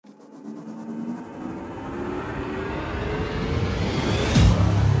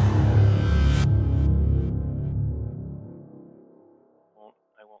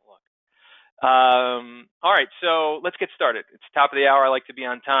All right, so let's get started. It's top of the hour. I like to be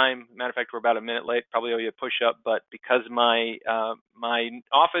on time. Matter of fact, we're about a minute late. Probably owe you a push-up, but because my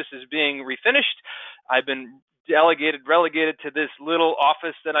office is being refinished, I've been relegated to this little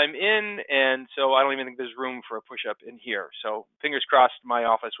office that I'm in, and so I don't even think there's room for a push-up in here. So fingers crossed, my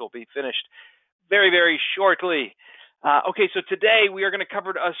office will be finished very, very shortly. Okay, so today we are going to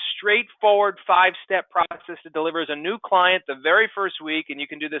cover a straightforward 5-step process that delivers a new client the very first week, and you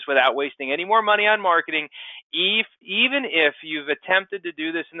can do this without wasting any more money on marketing, even if you've attempted to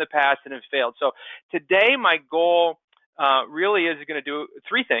do this in the past and have failed. So today my goal really is going to do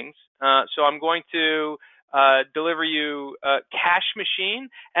 3 things. So I'm going to deliver you a cash machine,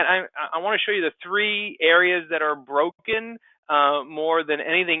 and I want to show you the 3 areas that are broken more than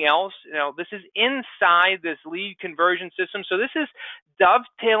anything else. Now, this is inside this lead conversion system. So this is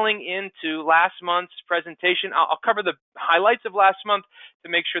dovetailing into last month's presentation. I'll cover the highlights of last month to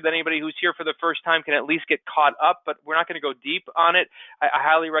make sure that anybody who's here for the first time can at least get caught up, but we're not going to go deep on it. I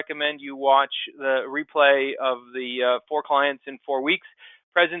highly recommend you watch the replay of the 4 clients in 4 weeks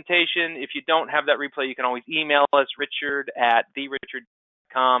presentation. If you don't have that replay, you can always email us,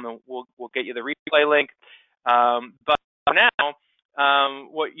 richard@therichard.com, and we'll get you the replay link. But for now,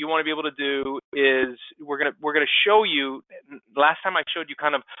 what you want to be able to do is we're gonna show you. Last time I showed you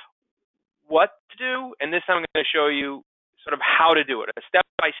kind of what to do, and this time I'm going to show you sort of how to do it, a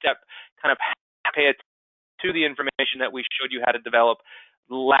step-by-step kind of pay attention to the information that we showed you how to develop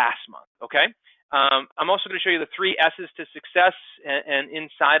last month. Okay. I'm also going to show you the 3 S's to success, and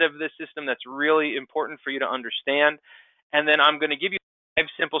inside of this system that's really important for you to understand. And then I'm going to give you 5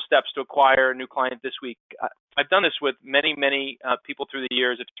 simple steps to acquire a new client this week. I've done this with many people through the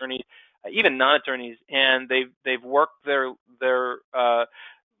years, attorneys, even non-attorneys, and they've worked their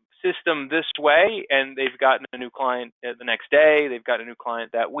system this way, and they've gotten a new client the next day. They've got a new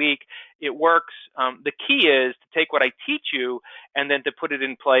client that week. It works. The key is to take what I teach you and then to put it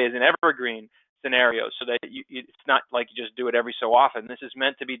in play as an evergreen scenario, so that it's not like you just do it every so often. This is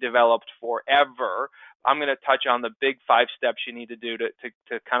meant to be developed forever. I'm going to touch on the big 5 steps you need to do to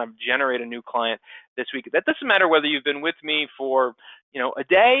kind of generate a new client this week. That doesn't matter whether you've been with me for a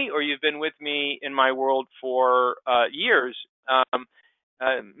day or you've been with me in my world for years.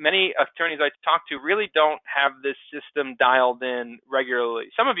 Many attorneys I talk to really don't have this system dialed in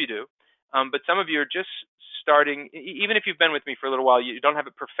regularly. Some of you do, but some of you are just starting. Even if you've been with me for a little while, you don't have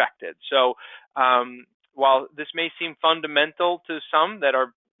it perfected. So while this may seem fundamental to some that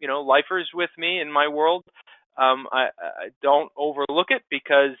are lifers with me in my world, I don't overlook it,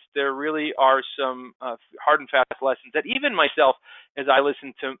 because there really are some hard and fast lessons that even myself, as I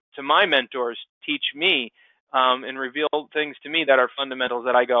listen to my mentors teach me and reveal things to me that are fundamentals,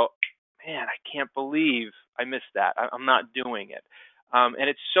 that I go, man, I can't believe I missed that. I'm not doing it. And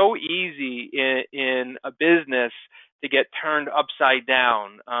it's so easy in a business to get turned upside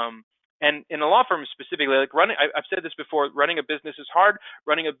down. And in a law firm specifically, like I've said this before, running a business is hard.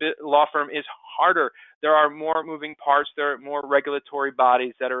 Running a law firm is harder. There are more moving parts. There are more regulatory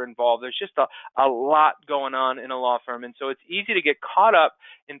bodies that are involved. There's just a lot going on in a law firm. And so it's easy to get caught up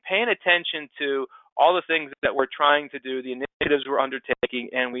in paying attention to all the things that we're trying to do, the initiatives we're undertaking,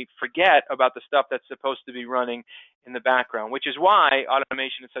 and we forget about the stuff that's supposed to be running in the background, which is why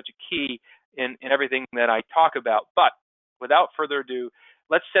automation is such a key in everything that I talk about. But without further ado,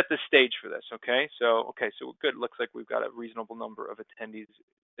 let's set the stage for this, okay? So good. Looks like we've got a reasonable number of attendees.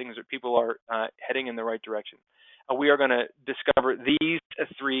 Things that people are heading in the right direction. We are going to discover these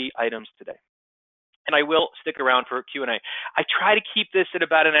 3 items today. And I will stick around for a Q&A. I try to keep this at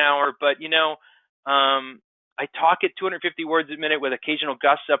about an hour, but I talk at 250 words a minute with occasional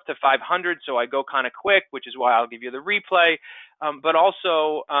gusts up to 500, so I go kind of quick, which is why I'll give you the replay. But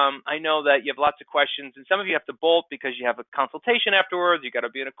also, I know that you have lots of questions, and some of you have to bolt because you have a consultation afterwards, you got to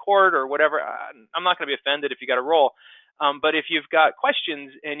be in a court or whatever. I'm not going to be offended if you got to roll. But if you've got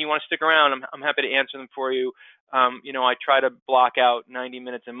questions and you want to stick around, I'm happy to answer them for you. I try to block out 90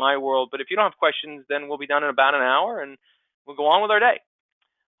 minutes in my world, but if you don't have questions, then we'll be done in about an hour, and we'll go on with our day.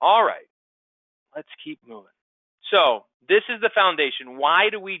 All right. Let's keep moving. So this is the foundation. Why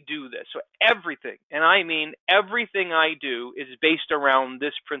do we do this? So everything, and I mean everything I do, is based around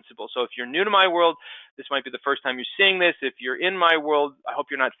this principle. So if you're new to my world, this might be the first time you're seeing this. If you're in my world, I hope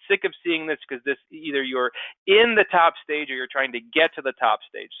you're not sick of seeing this, because this either you're in the top stage or you're trying to get to the top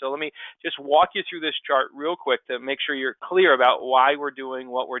stage. So let me just walk you through this chart real quick to make sure you're clear about why we're doing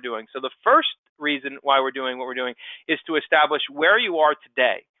what we're doing. So the first reason why we're doing what we're doing is to establish where you are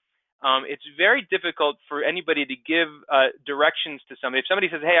today. It's very difficult for anybody to give directions to somebody. If somebody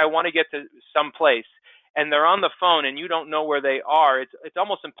says, hey, I want to get to some place, and they're on the phone and you don't know where they are, it's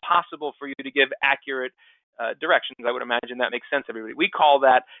almost impossible for you to give accurate directions. I would imagine that makes sense to everybody. We call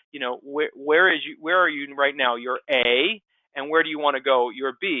that, where are you right now? You're A, and where do you want to go?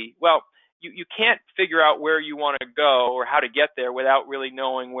 You're B. Well, you can't figure out where you want to go or how to get there without really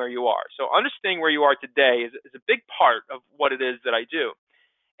knowing where you are. So understanding where you are today is a big part of what it is that I do.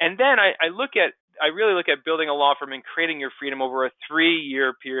 And then I really look at building a law firm and creating your freedom over a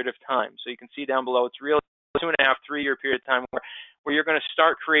 3-year period of time. So you can see down below, it's really 2.5, 3-year period of time where you're going to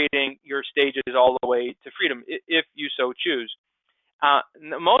start creating your stages all the way to freedom, if you so choose.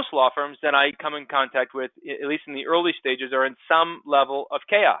 Most law firms that I come in contact with, at least in the early stages, are in some level of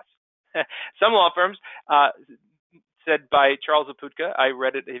chaos. Some law firms, said by Charles Laputka, I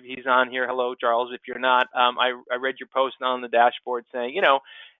read it, if he's on here, hello Charles, if you're not, I read your post on the dashboard saying,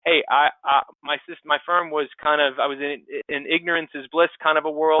 hey, my firm was I was in ignorance is bliss kind of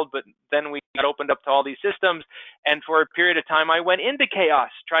a world, but then we got opened up to all these systems, and for a period of time I went into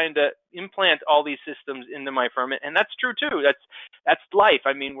chaos trying to implant all these systems into my firm, and that's true too. That's life.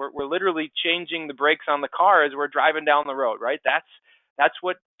 I mean, we're literally changing the brakes on the car as we're driving down the road, right? That's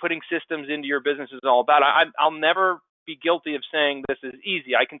what putting systems into your business is all about. I'll never be guilty of saying this is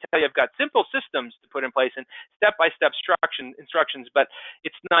easy. I can tell you I've got simple systems to put in place and step-by-step instructions, but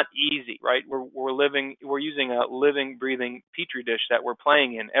it's not easy, right? We're using a living, breathing petri dish that we're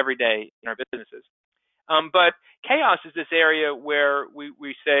playing in every day in our businesses. But chaos is this area where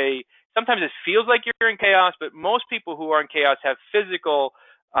we say sometimes it feels like you're in chaos, but most people who are in chaos have physical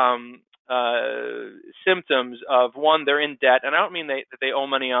symptoms of, one, they're in debt, and I don't mean that they owe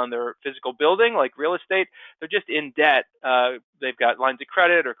money on their physical building like real estate. They're just in debt. They've got lines of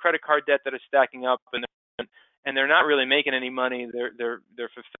credit or credit card debt that is stacking up, and they're not really making any money. They're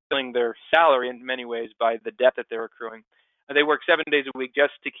fulfilling their salary in many ways by the debt that they're accruing. They work 7 days a week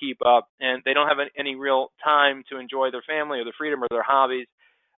just to keep up, and they don't have any real time to enjoy their family or their freedom or their hobbies.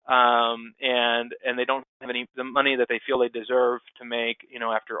 And they don't have the money that they feel they deserve to make,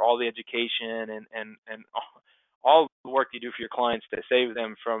 after all the education and all the work you do for your clients to save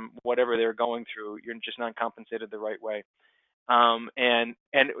them from whatever they're going through. You're just not compensated the right way. And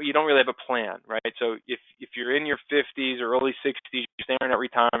you don't really have a plan, right? So if you're in your 50s or early 60s, you're staring at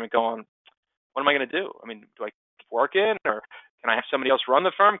retirement going, what am I going to do? I mean, do I keep working, or can I have somebody else run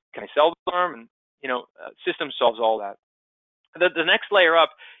the firm? Can I sell the firm? And, system solves all that. The next layer up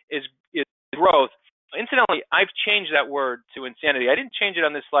is growth. Incidentally, I've changed that word to insanity. I didn't change it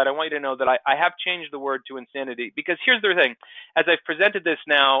on this slide. I want you to know that I have changed the word to insanity, because here's the thing. As I've presented this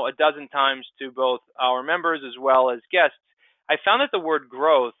now a dozen times to both our members as well as guests, I found that the word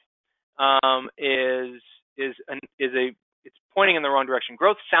growth it's pointing in the wrong direction.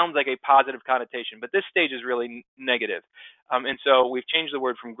 Growth sounds like a positive connotation, but this stage is really negative. And so we've changed the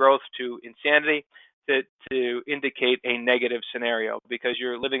word from growth to insanity to indicate a negative scenario, because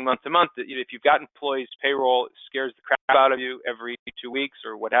you're living month to month. If you've got employees, payroll scares the crap out of you every 2 weeks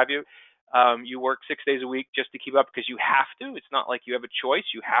or what have you. You work 6 days a week just to keep up because you have to. It's not like you have a choice.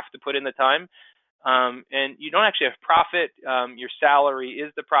 You have to put in the time. And you don't actually have profit. Your salary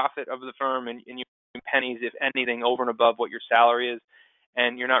is the profit of the firm, and you earn pennies, if anything, over and above what your salary is.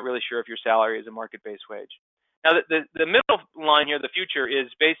 And you're not really sure if your salary is a market-based wage. Now, the middle line here, the future, is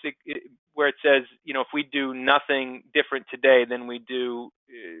basic, where it says, if we do nothing different today than we do,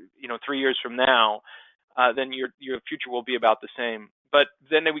 3 years from now, then your future will be about the same. But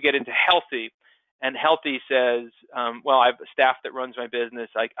then we get into healthy, and healthy says, I have a staff that runs my business.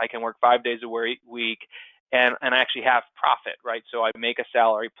 I can work 5 days a week, and I actually have profit, right? So I make a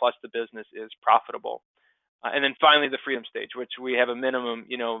salary plus the business is profitable. And then finally, the freedom stage, which we have a minimum,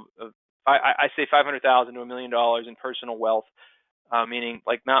 of I say $500,000 to $1 million in personal wealth, meaning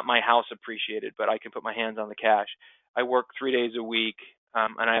like not my house appreciated, but I can put my hands on the cash. I work 3 days a week,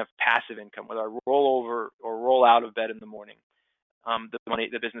 and I have passive income, whether I roll over or roll out of bed in the morning.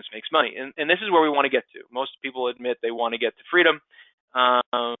 The business makes money, and this is where we want to get to. Most people admit they want to get to freedom,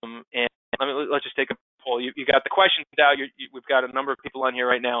 and let's just take a poll. You got the questions out. We've got a number of people on here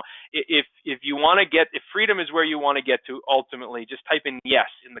right now. If you want to if freedom is where you want to get to, ultimately, just type in yes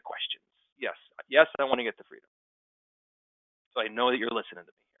in the questions. Yes, I want to get to freedom. So I know that you're listening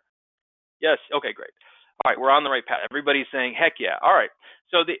to me here. Yes, okay, great. All right, we're on the right path. Everybody's saying, heck yeah. All right.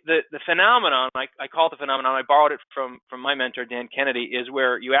 So the phenomenon, I call it the phenomenon, I borrowed it from my mentor, Dan Kennedy, is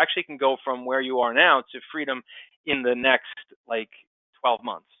where you actually can go from where you are now to freedom in the next 12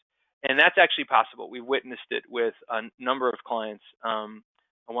 months. And that's actually possible. We've witnessed it with a number of clients. One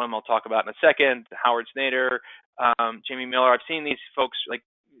of them I'll talk about in a second, Howard Snader, Jamie Miller. I've seen these folks like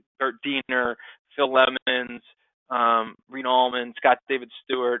Bert Diener, Phil Lemons, Reed Allman, Scott David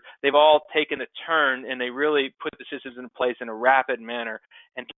Stewart, they've all taken a turn and they really put the systems in place in a rapid manner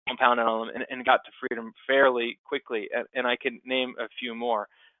and compounded on them and got to freedom fairly quickly. And I can name a few more.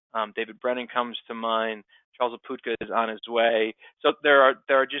 David Brennan comes to mind. Charles Laputka is on his way. So there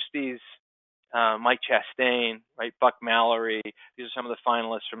are just these Mike Chastain, right? Buck Mallory. These are some of the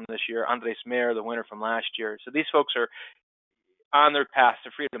finalists from this year. Andres Mayer, the winner from last year. So these folks are on their path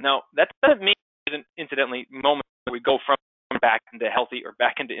to freedom. Now, that doesn't mean there's an incidentally moment where we go from back into healthy or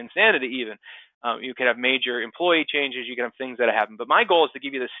back into insanity even. You could have major employee changes. You can have things that happen. But my goal is to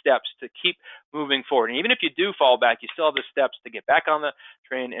give you the steps to keep moving forward. And even if you do fall back, you still have the steps to get back on the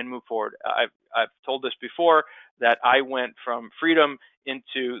train and move forward. I've told this before that I went from freedom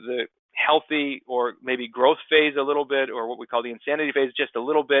into the healthy or maybe growth phase a little bit, or what we call the insanity phase just a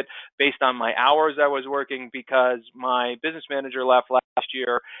little bit, based on my hours I was working, because my business manager left last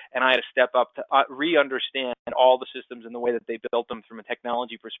year and I had to step up to re-understand all the systems and the way that they built them from a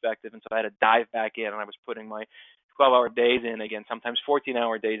technology perspective. And so I had to dive back in, and I was putting my 12-hour days in again, sometimes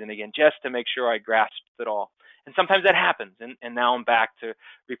 14-hour days in again, just to make sure I grasped it all. And sometimes that happens, and now I'm back to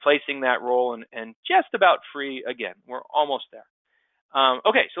replacing that role and just about free again. We're almost there.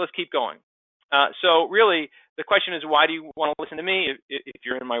 Okay, so let's keep going. So really, the question is, why do you want to listen to me? If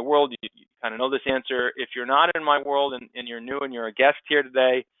you're in my world, you kind of know this answer. If you're not in my world and you're new and you're a guest here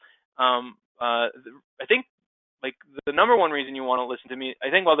today, I think like the number one reason you want to listen to me, I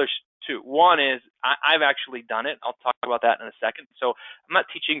think, well, there's two. One is I've actually done it. I'll talk about that in a second. So I'm not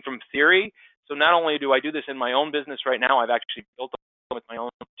teaching from theory. So not only do I do this in my own business right now, I've actually built it with my own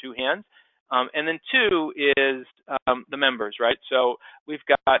two hands. And then two is the members, right? So we've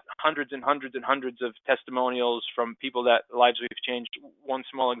got hundreds and hundreds and hundreds of testimonials from people that lives we've changed. One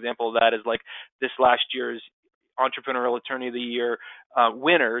small example of that is like this last year's Entrepreneurial Attorney of the Year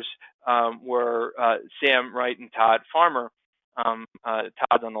winners were Sam Wright and Todd Farmer.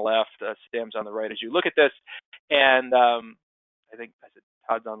 Todd's on the left, Sam's on the right as you look at this. And I think I said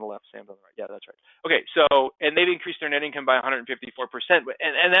Todd's on the left, Sam's on the right. Yeah, that's right. Okay, so, and they've increased their net income by 154%,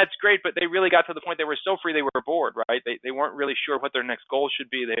 and that's great, but they really got to the point they were so free they were bored, right? They weren't really sure what their next goal should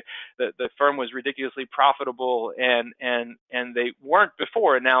be. The firm was ridiculously profitable, and they weren't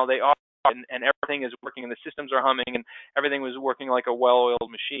before, and now they are, and everything is working, and the systems are humming, and everything was working like a well-oiled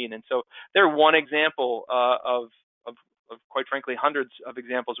machine. And so they're one example of quite frankly, hundreds of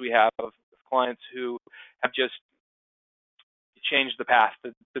examples we have of clients who have just change the path,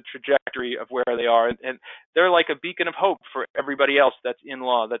 the trajectory of where they are. And they're like a beacon of hope for everybody else that's in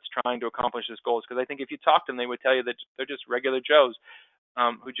law that's trying to accomplish this goals. Because I think if you talk to them, they would tell you that they're just regular Joes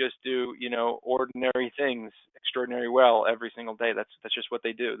who just do, ordinary things extraordinarily well every single day. That's just what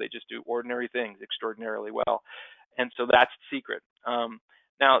they do. They just do ordinary things extraordinarily well. And so that's the secret.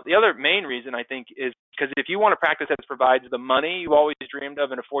 Now, the other main reason, I think, is because if you want a practice that provides the money you always dreamed of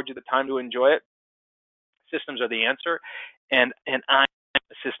and affords you the time to enjoy it, systems are the answer. And I'm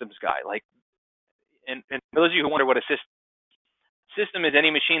a systems guy. And for those of you who wonder what a system is, any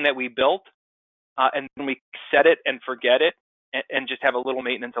machine that we built and then we set it and forget it and just have a little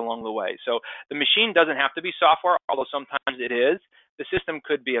maintenance along the way. So the machine doesn't have to be software, although sometimes it is. The system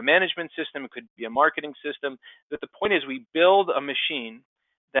could be a management system, it could be a marketing system. But the point is we build a machine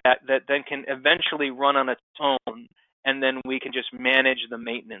that then can eventually run on its own, and then we can just manage the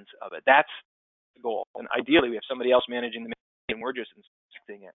maintenance of it. That's the goal. And ideally, we have somebody else managing the maintenance, and we're just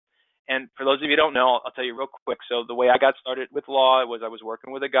inspecting it. And for those of you who don't know, I'll tell you real quick. So the way I got started with law was I was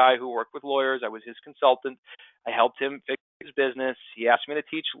working with a guy who worked with lawyers. I was his consultant. I helped him fix his business. He asked me to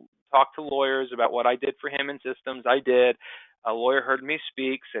talk to lawyers about what I did for him in systems. I did. A lawyer heard me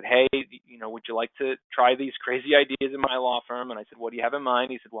speak, said, hey, would you like to try these crazy ideas in my law firm? And I said, what do you have in mind?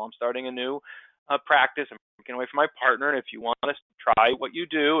 He said, well, I'm starting a new practice. I'm working away from my partner. And if you want us to try what you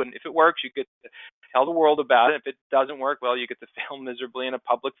do, and if it works, you get to tell the world about it. If it doesn't work, well, you get to fail miserably in a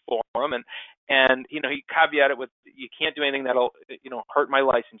public forum. And he caveated with, you can't do anything that'll, hurt my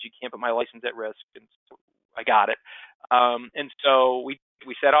license. You can't put my license at risk. And so I got it. And so we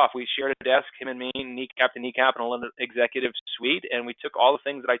set off. We shared a desk, him and me, kneecap to kneecap in an executive suite, and we took all the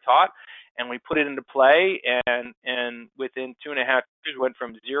things that I taught and we put it into play. And within 2.5 years, went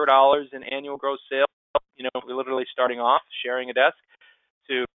from $0 in annual gross sales, we're literally starting off sharing a desk,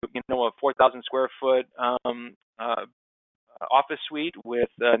 to a 4,000 square foot office suite with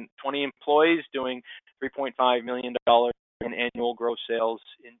 20 employees doing $3.5 million in annual gross sales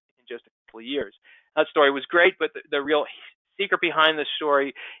in just a couple of years. That story was great, but the real secret behind the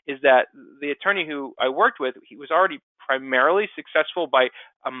story is that the attorney who I worked with, he was already primarily successful by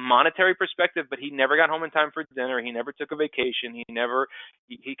a monetary perspective, but he never got home in time for dinner. He never took a vacation. He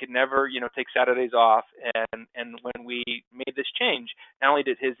could never, take Saturdays off. And when we made this change, not only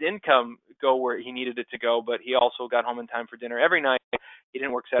did his income go where he needed it to go, but he also got home in time for dinner every night. He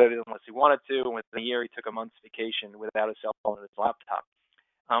didn't work Saturdays unless he wanted to. And within a year, he took a month's vacation without a cell phone and his laptop.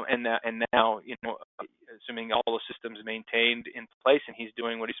 And now, assuming all the systems maintained in place and he's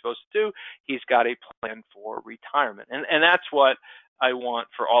doing what he's supposed to do, he's got a plan for retirement. And that's what I want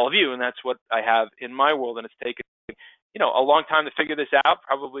for all of you, and that's what I have in my world. And it's taken, a long time to figure this out,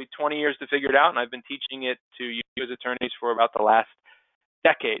 probably 20 years to figure it out, and I've been teaching it to you as attorneys for about the last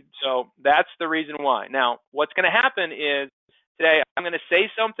decade. So that's the reason why. Now, what's going to happen is today I'm going to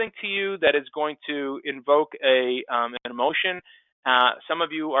say something to you that is going to invoke an emotion. Some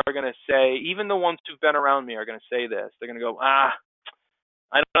of you are going to say, even the ones who've been around me are going to say this. They're going to go, I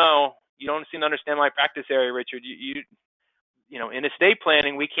don't know. You don't seem to understand my practice area, Richard. In estate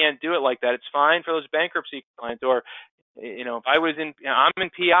planning, we can't do it like that. It's fine for those bankruptcy clients, or, if I was I'm in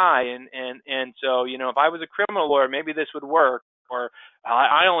PI, and so, if I was a criminal lawyer, maybe this would work. Or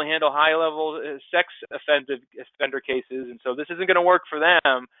I only handle high-level sex offender cases, and so this isn't going to work for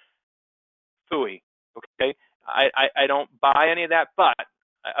them. Phooey, okay? I don't buy any of that, but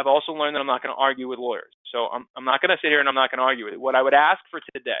I've also learned that I'm not going to argue with lawyers. So I'm not going to sit here and I'm not going to argue with it. What I would ask for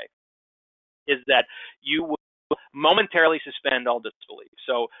today is that you will momentarily suspend all disbelief.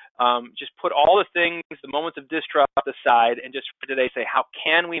 So just put all the things, the moments of distrust aside, and just for today say, how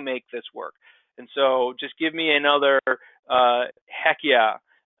can we make this work? And so just give me another heck yeah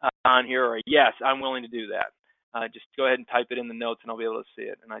on here, or yes, I'm willing to do that. Just go ahead and type it in the notes and I'll be able to see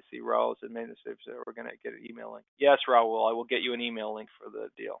it. And I see Raul said, we're going to get an email link. Yes, Raul, I will get you an email link for the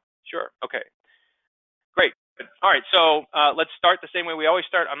deal. Sure. Okay. Great. All right. So let's start the same way we always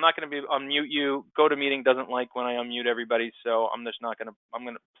start. I'm not going to unmute you. GoToMeeting doesn't like when I unmute everybody. So I'm going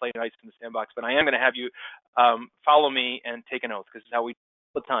to play nice in the sandbox, but I am going to have you follow me and take an oath, because it's how we do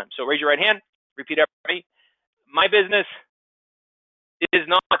all the time. So raise your right hand. Repeat after me. My business is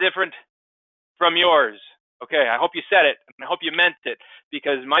not different from yours. Okay, I hope you said it, and I hope you meant it,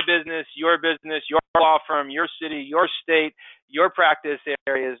 because my business, your law firm, your city, your state, your practice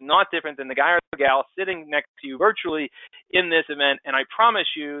area is not different than the guy or the gal sitting next to you virtually in this event. And I promise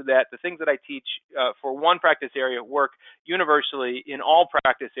you that the things that I teach for one practice area work universally in all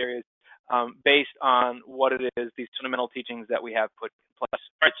practice areas based on what it is, these fundamental teachings that we have put in place.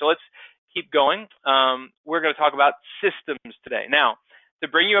 All right, so let's keep going. We're going to talk about systems today. Now, to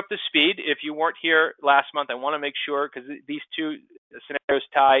bring you up to speed, if you weren't here last month, I want to make sure, because these two scenarios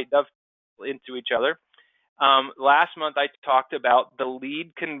dovetail into each other. Last month, I talked about the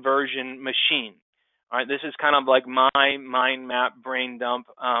lead conversion machine. All right, this is kind of like my mind map brain dump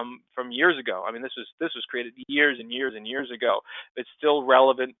from years ago. I mean, this was created years and years and years ago. It's still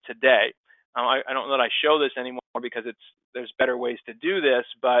relevant today. I don't know that I show this anymore because there's better ways to do this,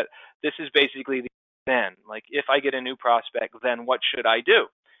 but this is basically the then, like, if I get a new prospect, then what should I do?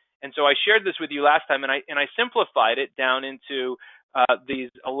 And so I shared this with you last time, and I simplified it down into these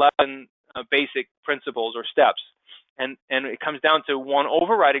 11 basic principles or steps. And it comes down to one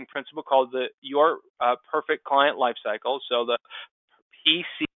overriding principle called your perfect client lifecycle. So the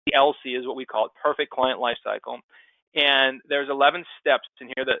PCLC is what we call it, perfect client lifecycle. And there's 11 steps in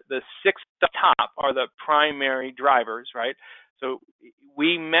here. The 6 at the top are the primary drivers, right? So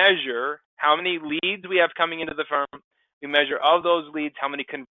we measure how many leads we have coming into the firm. We measure of those leads how many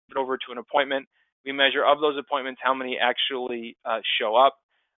convert over to an appointment. We measure of those appointments how many actually show up.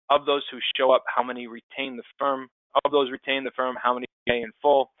 Of those who show up, how many retain the firm. Of those retain the firm, how many pay in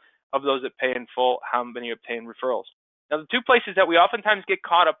full. Of those that pay in full, how many obtain referrals. Now, the two places that we oftentimes get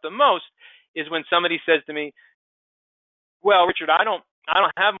caught up the most is when somebody says to me, well, Richard, I don't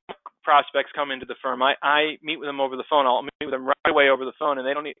have prospects come into the firm. I meet with them over the phone. I'll meet with them right away over the phone, and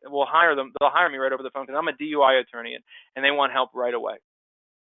we'll hire them. They'll hire me right over the phone because I'm a DUI attorney, and they want help right away.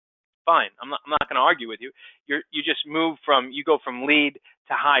 Fine. I'm not going to argue with you. You just go from lead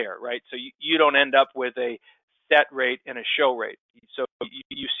to hire, right? So you don't end up with a set rate and a show rate. So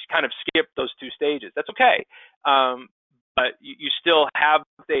you kind of skip those two stages. That's okay. But you still have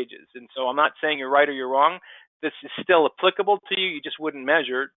stages. And so I'm not saying you're right or you're wrong. This is still applicable to you. You just wouldn't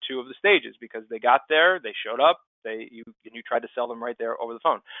measure 2 of the stages because they got there, they showed up, you tried to sell them right there over the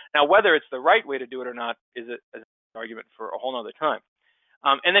phone. Now, whether it's the right way to do it or not is an argument for a whole other time.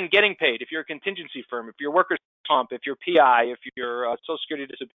 And then getting paid. If you're a contingency firm, if you're workers' comp, if you're PI, if you're Social Security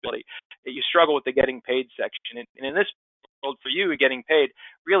Disability, you struggle with the getting paid section. And in this world, for you, getting paid,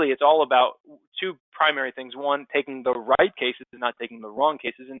 really, it's all about two primary things. One, taking the right cases and not taking the wrong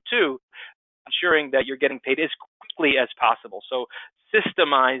cases. And two, ensuring that you're getting paid as quickly as possible. So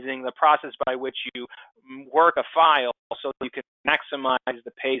systemizing the process by which you work a file so you can maximize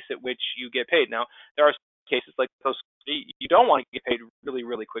the pace at which you get paid. Now, there are cases like those you don't want to get paid really,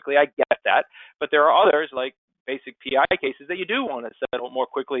 really quickly. I get that. But there are others, like basic PI cases, that you do want to settle more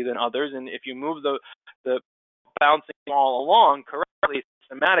quickly than others. And if you move the bouncing ball along correctly,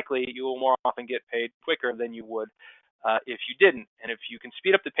 systematically, you will more often get paid quicker than you would if you didn't. And if you can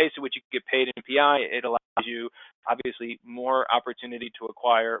speed up the pace at which you get paid in PI, it allows you obviously more opportunity to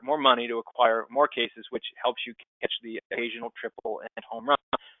acquire more money, to acquire more cases, which helps you catch the occasional triple and home run,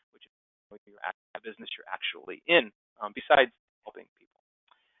 which is the business you're actually in, besides helping people.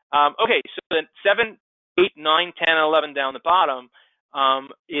 Okay, so then 7, 8, 9, 10, 11 down the bottom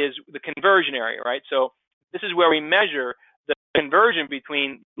is the conversion area, right? So this is where we measure the conversion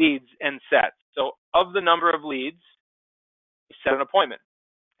between leads and sets. So of the number of leads, set an appointment.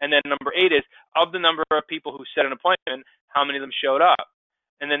 And then number 8 is of the number of people who set an appointment, how many of them showed up?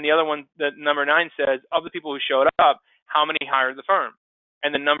 And then the other one, the number 9 says of the people who showed up, how many hired the firm?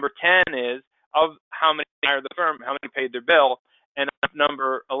 And then number 10 is of how many hired the firm, how many paid their bill? And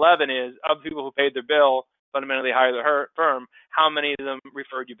number 11 is of the people who paid their bill, fundamentally hired the firm, how many of them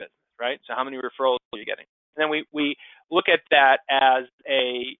referred you business, right? So how many referrals are you getting? And then we look at that as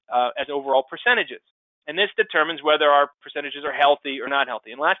overall percentages. And this determines whether our percentages are healthy or not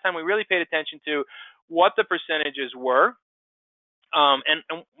healthy. And last time we really paid attention to what the percentages were. And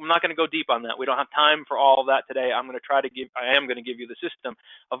I'm not going to go deep on that. We don't have time for all of that today. I am going to give you the system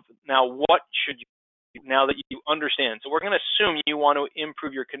of now what should you do now that you understand. So we're going to assume you want to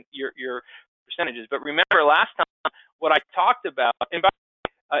improve your percentages. But remember last time what I talked about, and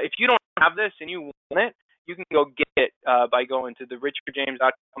if you don't have this and you want it, you can go get it by going to the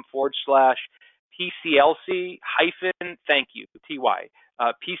richardjames.com/PCLC thank you, TY.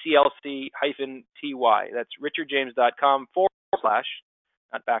 PCLC-TY. That's richardjames.com /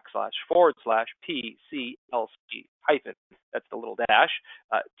 not backslash / PCLC that's the little dash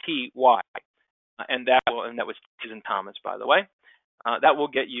TY. And that was Susan Thomas, by the way. That will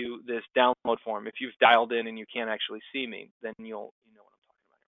get you this download form. If you've dialed in and you can't actually see me, then you know what I'm talking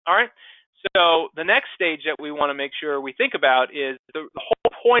about. All right. So the next stage that we want to make sure we think about is the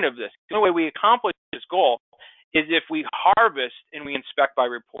whole point of this. The only way we accomplish this goal is if we harvest and we inspect by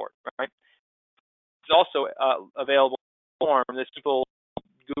report, right? It's also available form. This simple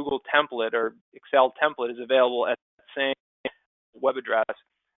Google template or Excel template is available at the same web address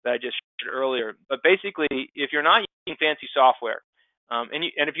that I just shared earlier. But basically, if you're not using fancy software, and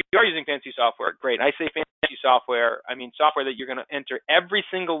if you are using fancy software, great. I say fancy software, I mean software that you're going to enter every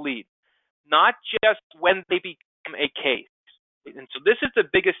single lead, not just when they become a case. And so this is the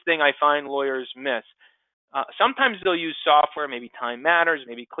biggest thing I find lawyers miss. Sometimes they'll use software, maybe Time Matters,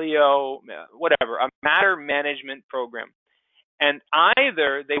 maybe Clio, whatever, a matter management program. And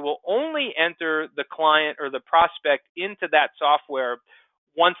either they will only enter the client or the prospect into that software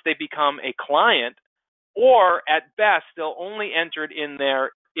once they become a client, or at best, they'll only enter it in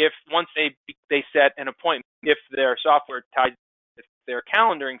there if once they set an appointment, if their software ties to their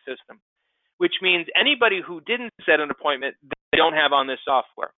calendaring system, which means anybody who didn't set an appointment, they don't have on this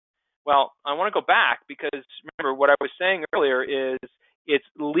software. Well, I want to go back because remember what I was saying earlier is it's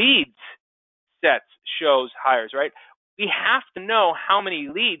leads, sets, shows, hires, right? We have to know how many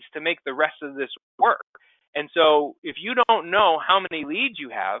leads to make the rest of this work. And so if you don't know how many leads you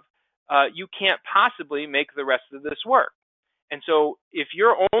have, you can't possibly make the rest of this work. And so if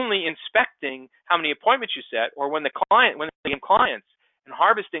you're only inspecting how many appointments you set or when they become clients and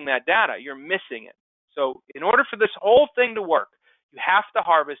harvesting that data, you're missing it. So in order for this whole thing to work, you have to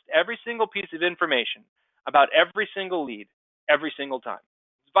harvest every single piece of information about every single lead every single time.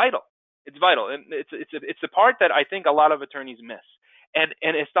 It's vital. It's vital, and it's the part that I think a lot of attorneys miss, and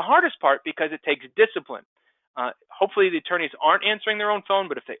it's the hardest part because it takes discipline. Hopefully, the attorneys aren't answering their own phone,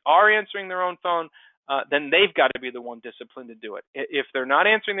 but if they are answering their own phone, then they've got to be the one disciplined to do it. If they're not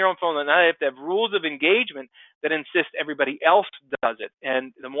answering their own phone, then they have to have rules of engagement that insist everybody else does it.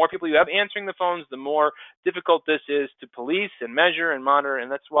 And the more people you have answering the phones, the more difficult this is to police and measure and monitor.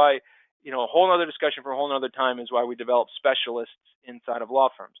 And that's why, a whole other discussion for a whole other time is why we develop specialists inside of law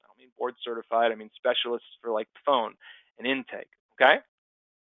firms. I don't mean board certified. I mean specialists for like the phone and intake. Okay.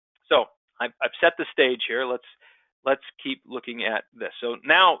 So I've set the stage here. Let's keep looking at this. So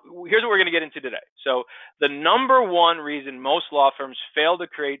now here's what we're going to get into today. So the number one reason most law firms fail to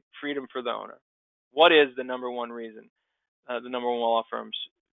create freedom for the owner. What is the number one reason the number one law firms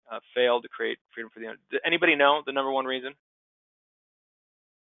fail to create freedom for the owner? Does anybody know the number one reason?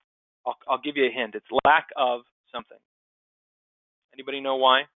 I'll give you a hint. It's lack of something. Anybody know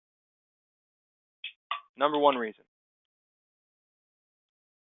why? Number one reason.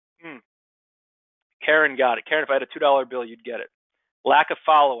 Karen got it. Karen, if I had a $2 bill, you'd get it. Lack of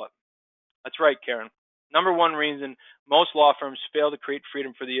follow-up. That's right, Karen. Number one reason most law firms fail to create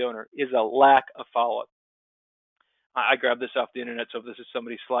freedom for the owner is a lack of follow-up. I grabbed this off the internet, so if this is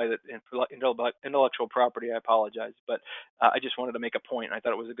somebody's slide intellectual property, I apologize. But I just wanted to make a point. I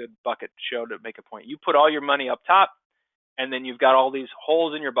thought it was a good bucket show to make a point. You put all your money up top, and then you've got all these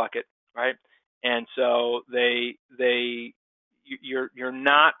holes in your bucket, right? And so you're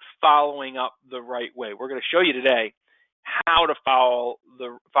not following up the right way. We're going to show you today how to follow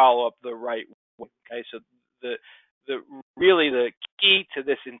up the right way. Okay, so really the key to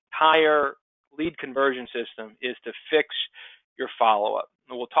this entire lead conversion system is to fix your follow-up.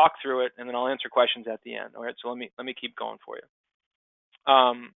 And we'll talk through it, and then I'll answer questions at the end. All right, so let me keep going for you.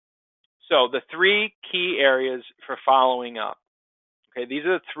 So the three key areas for following up. Okay, these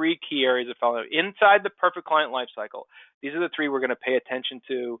are the three key areas of following up. Inside the perfect client lifecycle, these are the three we're going to pay attention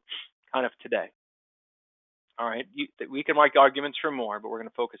to kind of today. All right, we can make arguments for more, but we're going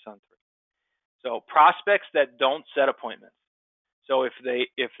to focus on three. So prospects that don't set appointments. So if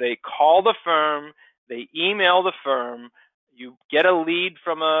they call the firm, they email the firm, you get a lead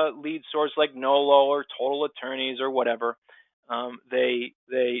from a lead source like Nolo or Total Attorneys or whatever. They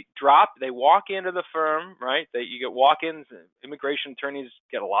walk into the firm, right? You get walk-ins. Immigration attorneys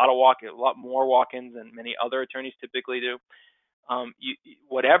get a lot more walk-ins than many other attorneys typically do.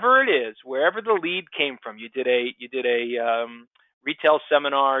 Whatever it is, wherever the lead came from, you did a retail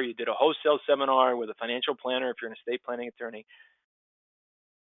seminar, you did a wholesale seminar with a financial planner if you're an estate planning attorney,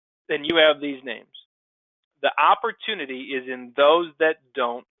 then you have these names. The opportunity is in those that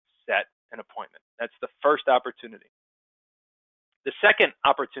don't set an appointment. That's the first opportunity. The second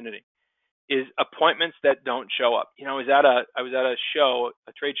opportunity is appointments that don't show up. I was at a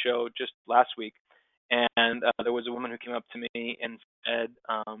trade show just last week, and there was a woman who came up to me and said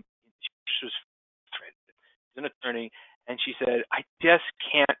she was an attorney, and she said, "I just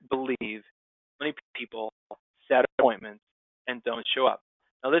can't believe many people set appointments and don't show up."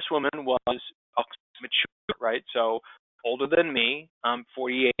 Now, this woman was mature, right? So older than me. I'm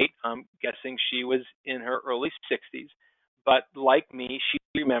 48. I'm guessing she was in her early 60s. But like me, she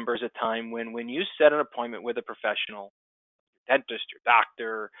remembers a time when you set an appointment with a professional, your dentist, your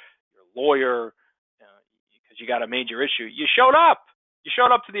doctor, your lawyer, because you got a major issue, you showed up. You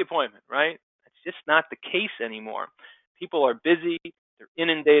showed up to the appointment, right? It's just not the case anymore. People are busy. They're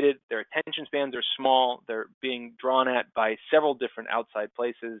inundated. Their attention spans are small. They're being drawn at by several different outside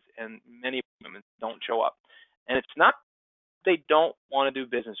places, and many appointments don't show up. And it's not they don't want to do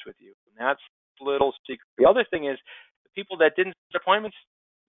business with you. And that's a little secret. The other thing is, people that didn't set appointments,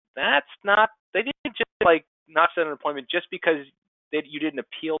 they didn't just not set an appointment just because you didn't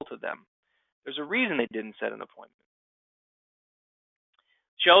appeal to them. There's a reason they didn't set an appointment.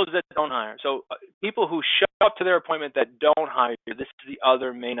 Shows that don't hire. So people who show up to their appointment that don't hire, this is the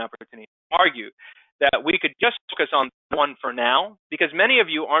other main opportunity. Argue that we could just focus on one for now, because many of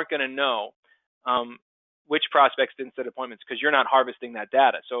you aren't going to know which prospects didn't set appointments because you're not harvesting that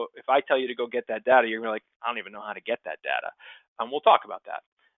data. So if I tell you to go get that data, you're like, I don't even know how to get that data. We'll talk about that.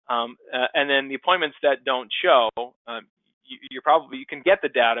 And then the appointments that don't show, you can get the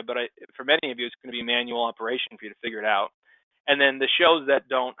data, but for many of you, it's going to be a manual operation for you to figure it out. And then the shows that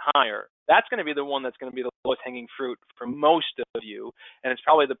don't hire, that's going to be the one that's going to be the lowest hanging fruit for most of you, and it's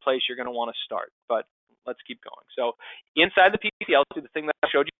probably the place you're going to want to start. But let's keep going. So inside the PPLC, the thing that I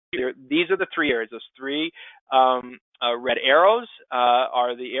showed you here, these are the three areas. Those three red arrows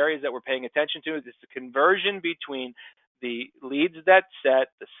are the areas that we're paying attention to. It's the conversion between the leads that set,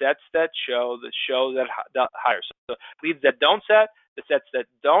 the sets that show, the shows that hire. So the leads that don't set, the sets that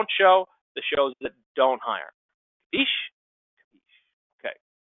don't show, the shows that don't hire. Ish. Okay.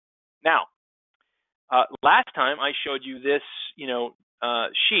 Now, last time I showed you this,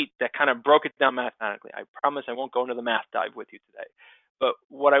 sheet that kind of broke it down mathematically. I promise I won't go into the math dive with you today. But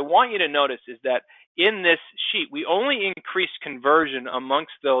what I want you to notice is that in this sheet, we only increased conversion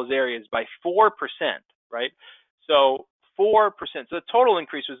amongst those areas by 4%, right? So 4%. So the total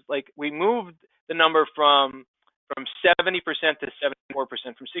increase was we moved the number from 70% to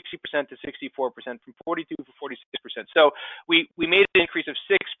 74%, from 60% to 64%, from 42% to 46%. So we made an increase of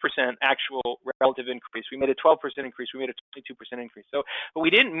 6% actual relative increase. We made a 12% increase. We made a 22% increase. So, but we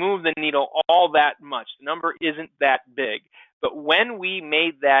didn't move the needle all that much. The number isn't that big. But when we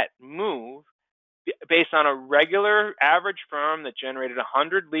made that move, based on a regular average firm that generated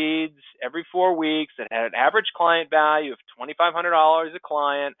 100 leads every 4 weeks, that had an average client value of $2,500 a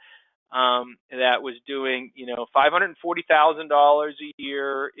client, that was doing, $540,000 a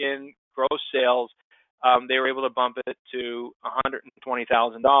year in gross sales, they were able to bump it to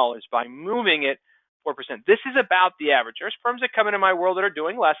 $120,000 by moving it 4%. This is about the average. There's firms that come into my world that are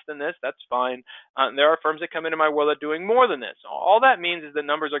doing less than this. That's fine. There are firms that come into my world that are doing more than this. All that means is the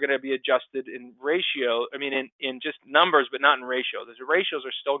numbers are going to be adjusted in ratio. I mean, in just numbers, but not in ratio. The ratios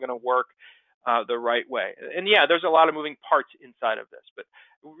are still going to work the right way. And yeah, there's a lot of moving parts inside of this, but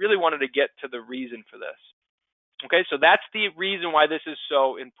we really wanted to get to the reason for this. Okay, so that's the reason why this is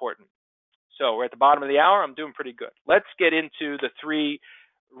so important. So we're at the bottom of the hour. I'm doing pretty good. Let's get into the three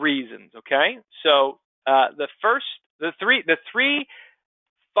reasons. Okay, so the three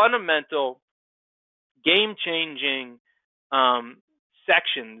fundamental game-changing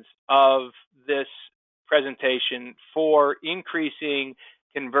sections of this presentation for increasing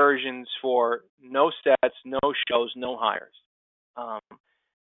conversions for no sets, no shows, no hires are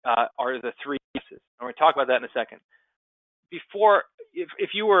the three pieces. I'm going to talk about that in a second. Before, if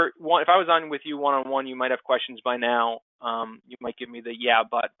I was on with you one-on-one, you might have questions by now. You might give me the yeah,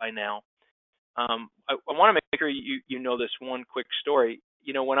 but by now. I want to make sure you know this one quick story.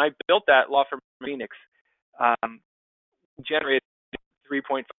 When I built that law firm in Phoenix, generated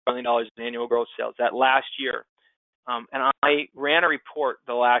 $3.5 million in annual gross sales that last year. And I ran a report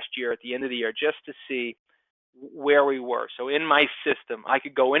the last year at the end of the year just to see where we were. So in my system, I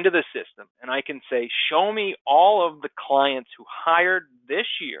could go into the system and I can say, show me all of the clients who hired this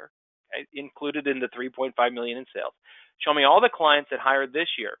year, okay, included in the 3.5 million in sales. Show me all the clients that hired this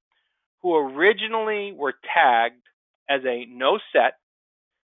year who originally were tagged as a no set,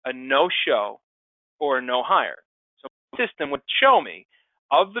 a no show, or a no hire. So the system would show me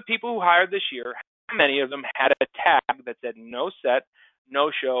of the people who hired this year, how many of them had a tag that said no set,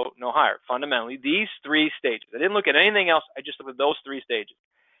 no show, no hire. Fundamentally, these three stages. I didn't look at anything else. I just looked at those three stages.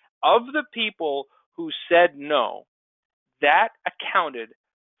 Of the people who said no, that accounted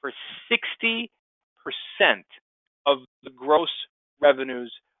for 60% of the gross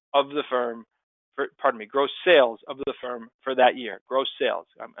revenues of the firm, gross sales of the firm for that year. Gross sales.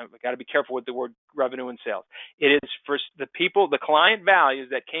 I've got to be careful with the word revenue and sales. It is for the people, the client values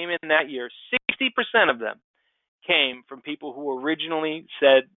that came in that year, 60% of them came from people who originally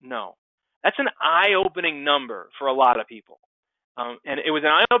said no. That's an eye-opening number for a lot of people. And it was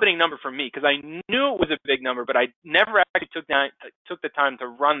an eye-opening number for me because I knew it was a big number, but I never actually took the time to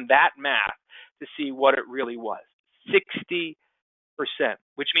run that math to see what it really was. 60%,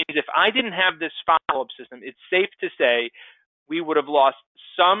 which means if I didn't have this follow-up system, it's safe to say we would have lost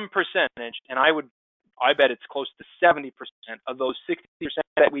some percentage, and I bet it's close to 70% of those 60%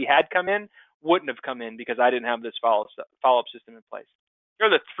 that we had come in wouldn't have come in because I didn't have this follow-up system in place. Here are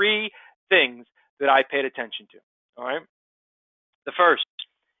the three things that I paid attention to, all right? The first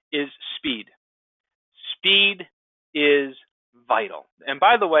is speed. Speed is vital. And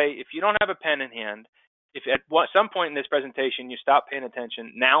by the way, if you don't have a pen in hand, if at some point in this presentation you stop paying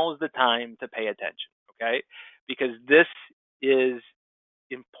attention, now is the time to pay attention, okay? Because this is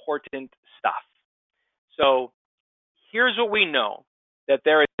important stuff. So here's what we know, that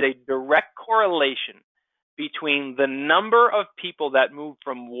there is a direct correlation between the number of people that move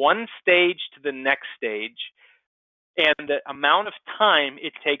from one stage to the next stage and the amount of time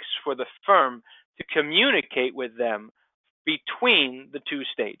it takes for the firm to communicate with them between the two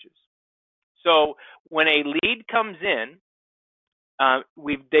stages. So when a lead comes in,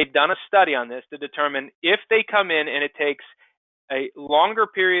 they've done a study on this to determine if they come in and it takes a longer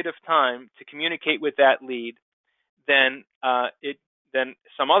period of time to communicate with that lead than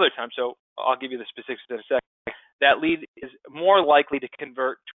some other time. So I'll give you the specifics in a second. That lead is more likely to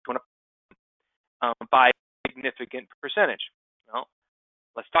convert to by a significant percentage. Well,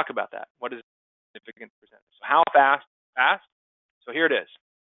 let's talk about that. What is a significant percentage? So how fast? Fast. So here it is.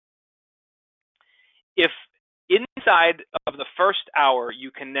 If inside of the first hour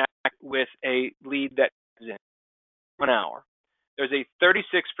you connect with a lead that is in 1 hour, there's a 36%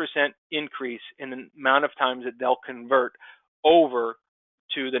 increase in the amount of times that they'll convert over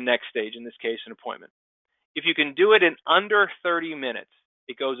to the next stage, in this case, an appointment. If you can do it in under 30 minutes,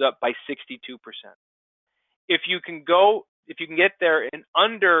 it goes up by 62%. If you can get there in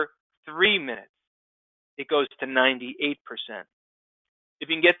under 3 minutes, it goes to 98%. If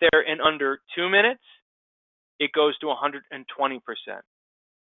you can get there in under 2 minutes, it goes to 120%.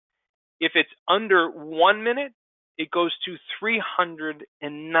 If it's under 1 minute, it goes to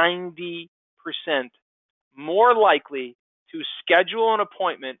 390% more likely to schedule an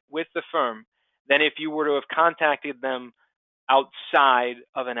appointment with the firm than if you were to have contacted them outside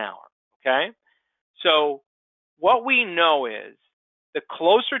of an hour, okay? So what we know is The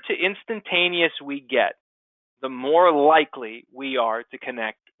closer to instantaneous we get, the more likely we are to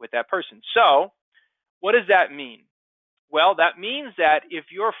connect with that person. So what does that mean? Well, that means that if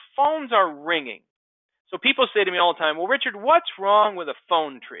your phones are ringing, so people say to me all the time, well, Richard, what's wrong with a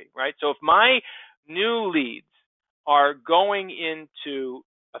phone tree, right? So if my new leads are going into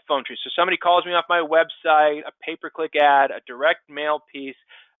a phone tree, so somebody calls me off my website, a pay-per-click ad, a direct mail piece,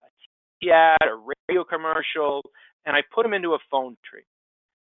 a TV ad, a radio commercial, and I put them into a phone tree.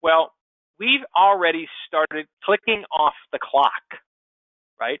 Well, we've already started clicking off the clock,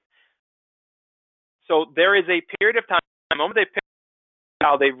 right? So there is a period of time, the moment they pick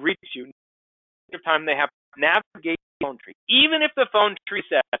how they reach you, of time they have to navigate the phone tree. Even if the phone tree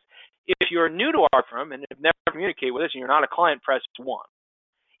says, if you're new to our firm and have never communicated with us and you're not a client, press 1.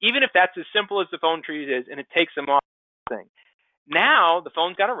 Even if that's as simple as the phone tree is and it takes them off the thing. Now the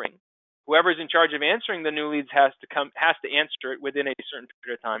phone's got to ring. Whoever's in charge of answering the new leads has to answer it within a certain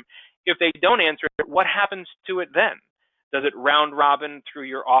period of time. If they don't answer it, what happens to it then? Does it round robin through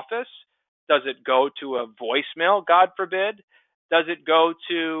your office? Does it go to a voicemail, God forbid? Does it go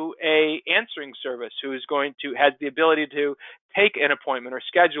to a answering service who's has the ability to take an appointment or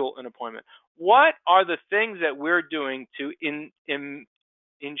schedule an appointment? What are the things that we're doing to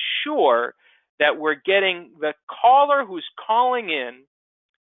ensure that we're getting the caller who's calling in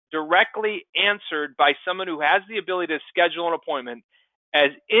directly answered by someone who has the ability to schedule an appointment as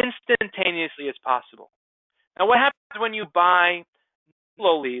instantaneously as possible? Now, what happens when you buy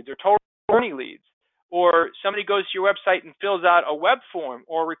low leads or total attorney leads, or somebody goes to your website and fills out a web form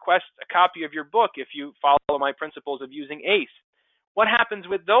or requests a copy of your book if you follow my principles of using ACE? What happens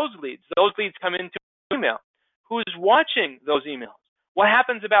with those leads? Those leads come into email. Who's watching those emails? What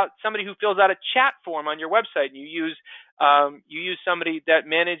happens about somebody who fills out a chat form on your website and you use somebody that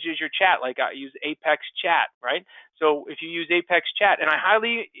manages your chat, like I use Apex Chat, right? So if you use Apex Chat, and I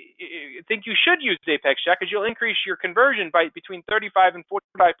highly think you should use Apex Chat because you'll increase your conversion by between 35 and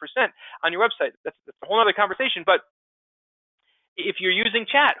 45% on your website. That's a whole other conversation. But if you're using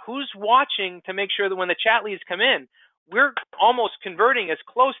chat, who's watching to make sure that when the chat leads come in, we're almost converting as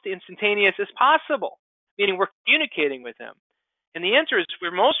close to instantaneous as possible, meaning we're communicating with them? And the answer is,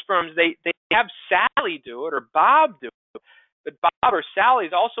 for most firms, they have Sally do it or Bob do it, but Bob or Sally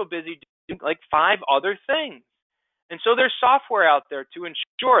is also busy doing like 5 other things. And so there's software out there to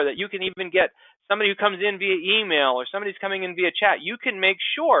ensure that you can even get somebody who comes in via email or somebody's coming in via chat. You can make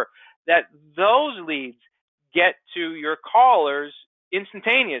sure that those leads get to your callers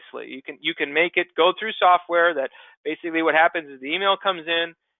instantaneously. You can make it go through software that basically what happens is the email comes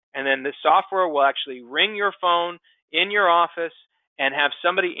in and then the software will actually ring your phone in your office and have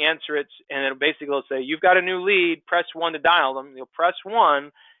somebody answer it, and it'll basically say, you've got a new lead, press 1 to dial them. You'll press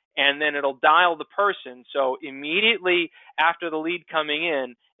 1 and then it'll dial the person. So immediately after the lead coming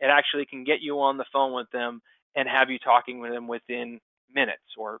in, it actually can get you on the phone with them and have you talking with them within minutes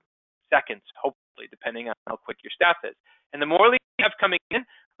or seconds, hopefully, depending on how quick your staff is. And the more leads you have coming in,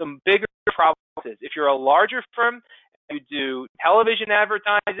 the bigger the problem is. If you're a larger firm, you do television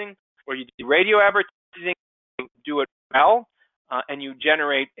advertising or you do radio advertising, you do it well, and you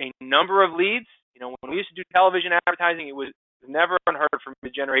generate a number of leads. You know, when we used to do television advertising, it was never unheard of for me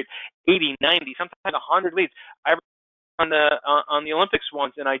to generate 80, 90, sometimes 100 leads. I on the Olympics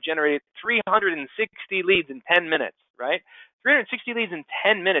once, and I generated 360 leads in 10 minutes, right? 360 leads in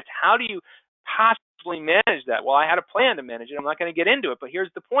 10 minutes. How do you possibly manage that? Well, I had a plan to manage it. I'm not going to get into it, but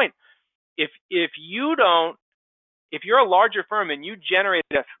here's the point. If you're a larger firm and you generate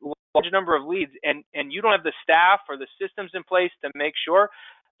a large number of leads and you don't have the staff or the systems in place to make sure,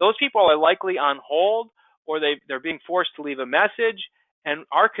 those people are likely on hold or they're being forced to leave a message, and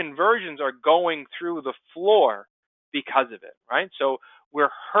our conversions are going through the floor because of it, right? So we're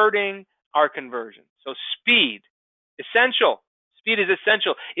hurting our conversion. So speed, essential. Speed is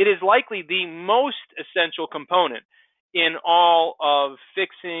essential. It is likely the most essential component in all of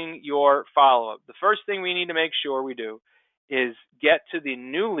fixing your follow-up. The first thing we need to make sure we do is get to the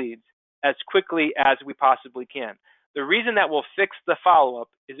new leads as quickly as we possibly can. The reason that will fix the follow-up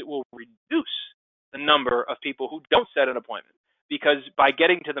is it will reduce the number of people who don't set an appointment, because by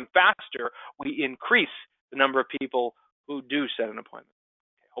getting to them faster, we increase the number of people who do set an appointment.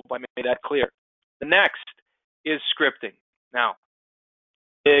 Hope I made that clear. The next is scripting. Now,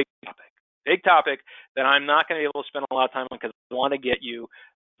 big topic that I'm not going to be able to spend a lot of time on because I want to get you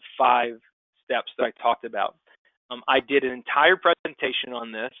 5 steps that I talked about. I did an entire presentation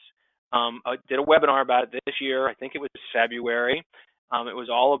on this. I did a webinar about it this year. I think it was February. It was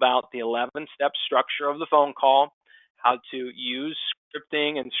all about the 11-step structure of the phone call, how to use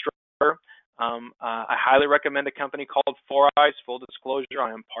scripting and structure I highly recommend a company called 4Eyes. Full disclosure,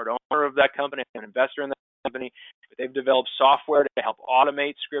 I am part owner of that company. I'm an investor in that company. They've developed software to help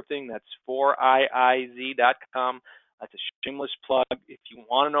automate scripting. That's 4iiz.com. That's a shameless plug. If you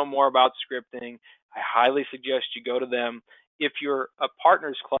want to know more about scripting, I highly suggest you go to them. If you're a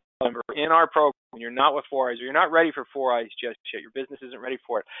Partners Club member in our program, you're not with 4Eyes, or you're not ready for 4Eyes just yet, your business isn't ready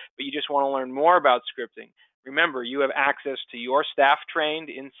for it, but you just want to learn more about scripting, remember, you have access to your staff trained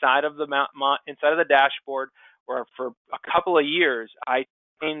inside of the dashboard. Where for a couple of years, I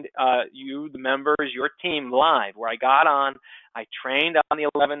trained you, the members, your team live. Where I got on, I trained on the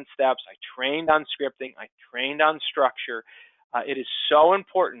 11 steps. I trained on scripting. I trained on structure. It is so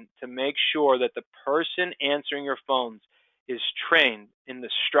important to make sure that the person answering your phones is trained in the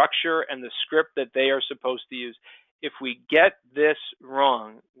structure and the script that they are supposed to use. If we get this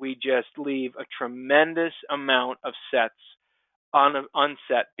wrong, we just leave a tremendous amount of sets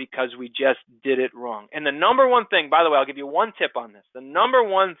unset because we just did it wrong. And the number one thing, by the way, I'll give you one tip on this. The number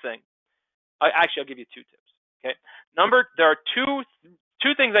one thing, actually, I'll give you two tips. Okay, there are two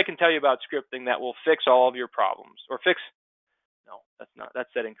things I can tell you about scripting that will fix all of your problems, or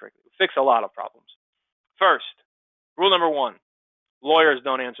that's said incorrectly. Fix a lot of problems. First, rule number one: lawyers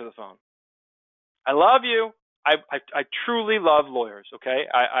don't answer the phone. I love you. I truly love lawyers, okay?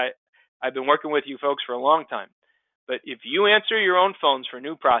 I've been working with you folks for a long time. But if you answer your own phones for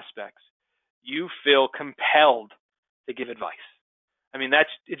new prospects, you feel compelled to give advice. I mean,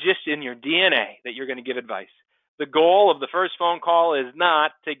 it's just in your DNA that you're going to give advice. The goal of the first phone call is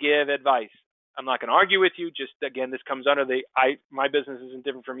not to give advice. I'm not going to argue with you. Just, again, this comes under my business isn't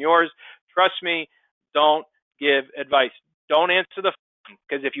different from yours. Trust me, don't give advice. Don't answer the phone,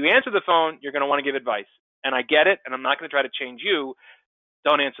 because if you answer the phone, you're going to want to give advice. And I get it, and I'm not going to try to change you.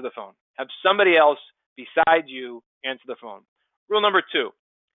 Don't answer the phone. Have somebody else besides you answer the phone. Rule number two: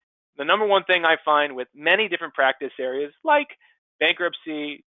 the number one thing I find with many different practice areas like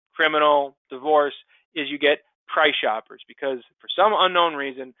bankruptcy, criminal, divorce, is you get price shoppers, because for some unknown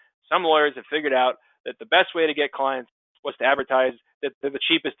reason, some lawyers have figured out that the best way to get clients was to advertise that they're the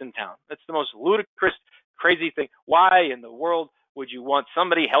cheapest in town. That's the most ludicrous, crazy thing. Why in the world would you want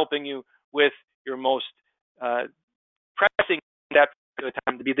somebody helping you with your most pressing at the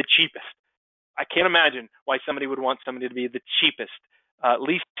time to be the cheapest? I can't imagine why somebody would want somebody to be the cheapest,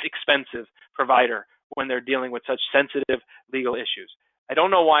 least expensive provider when they're dealing with such sensitive legal issues. I don't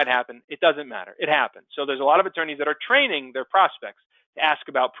know why it happened. It doesn't matter. It happened. So there's a lot of attorneys that are training their prospects to ask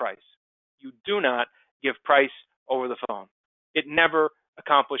about price. You do not give price over the phone. It never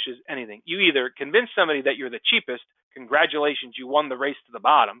accomplishes anything. You either convince somebody that you're the cheapest, congratulations, you won the race to the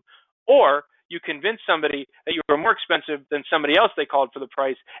bottom, or you convince somebody that you are more expensive than somebody else they called for the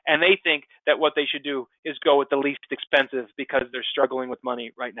price, and they think that what they should do is go with the least expensive because they're struggling with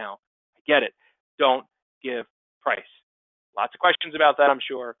money right now. I get it. Don't give price. Lots of questions about that, I'm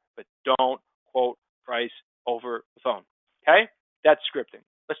sure, but don't quote price over the phone. Okay? That's scripting.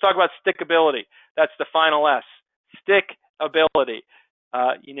 Let's talk about stickability. That's the final S. Stickability.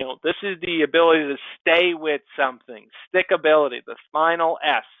 This is the ability to stay with something. Stickability, the final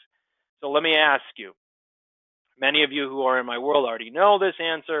S. So let me ask you, many of you who are in my world already know this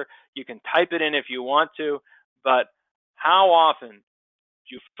answer. You can type it in if you want to, but how often do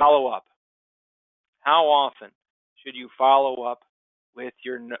you follow up? How often should you follow up with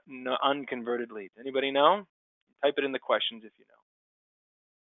your unconverted leads? Anybody know? Type it in the questions if you know.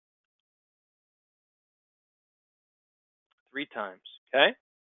 3 times, okay?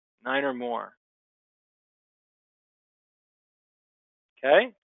 9 or more.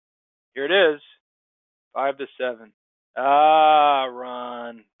 Okay? Here it is. 5 to 7.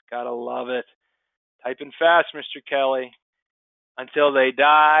 Ron. Gotta love it. Typing fast, Mr. Kelly. Until they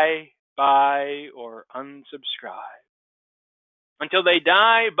die, buy, or unsubscribe. Until they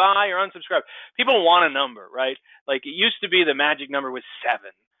die, buy, or unsubscribe. People want a number, right? Like, it used to be the magic number was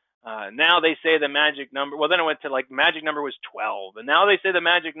 7. Now they say the magic number, well, then it went to magic number was 12. And now they say the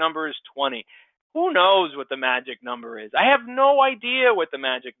magic number is 20. Who knows what the magic number is? I have no idea what the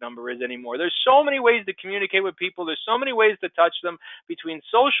magic number is anymore. There's so many ways to communicate with people. There's so many ways to touch them, between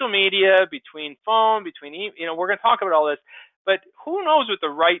social media, between phone, we're going to talk about all this. But who knows what the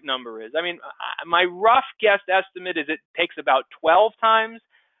right number is? I mean, my rough guess estimate is it takes about 12 times.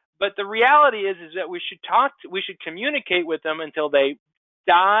 But the reality is that we should communicate with them until they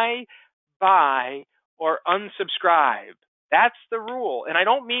die, buy, or unsubscribe. That's the rule. And I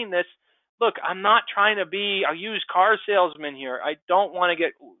don't mean this. Look, I'm not trying to be a used car salesman here. I don't want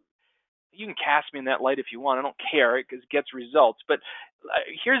to you can cast me in that light if you want. I don't care, because it gets results. But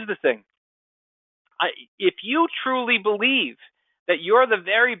here's the thing. If you truly believe that you're the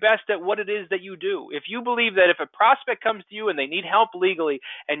very best at what it is that you do, if you believe that if a prospect comes to you and they need help legally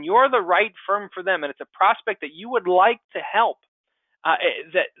and you're the right firm for them and it's a prospect that you would like to help,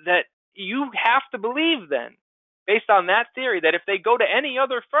 that you have to believe then, based on that theory, that if they go to any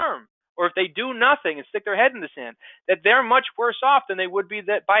other firm or if they do nothing and stick their head in the sand, that they're much worse off than they would be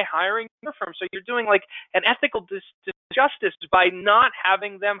that by hiring your firm. So you're doing like an ethical disjustice by not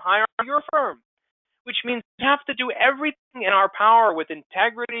having them hire your firm, which means we have to do everything in our power with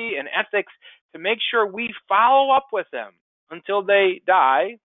integrity and ethics to make sure we follow up with them until they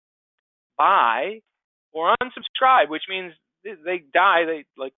die, buy, or unsubscribe, which means they die,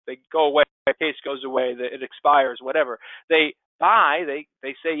 they go away, the case goes away, it expires, whatever. They buy,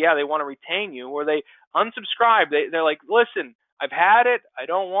 they say, yeah, they want to retain you, or they unsubscribe. They're like, listen, I've had it, I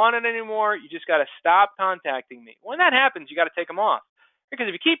don't want it anymore, you just got to stop contacting me. When that happens, you got to take them off. Because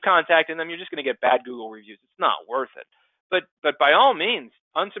if you keep contacting them, you're just going to get bad Google reviews. It's not worth it. But by all means,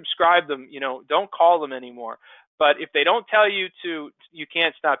 unsubscribe them. Don't call them anymore. But if they don't tell you you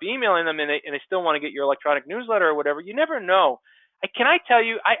can't stop emailing them, and they still want to get your electronic newsletter or whatever, you never know. Can I tell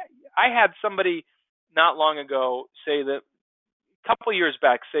you? I had somebody not long ago say that a couple years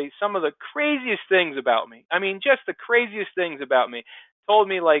back say some of the craziest things about me. I mean, just the craziest things about me. Told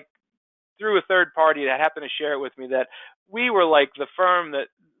me like through a third party that happened to share it with me that we were like the firm that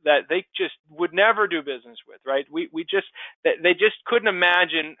they just would never do business with, right? They just couldn't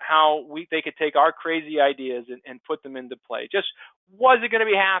imagine how they could take our crazy ideas and put them into play. Just wasn't going to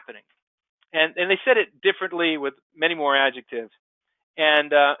be happening. And they said it differently with many more adjectives.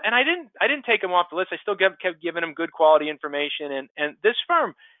 And I didn't take them off the list. I still kept giving them good quality information. And this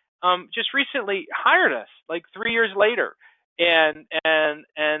firm just recently hired us like 3 years later. And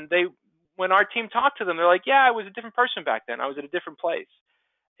they, when our team talked to them, they're like, yeah, I was a different person back then. I was at a different place.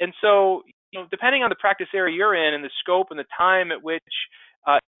 And so, depending on the practice area you're in and the scope and the time at which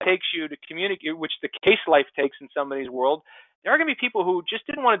it takes you to communicate, which the case life takes in somebody's world, there are going to be people who just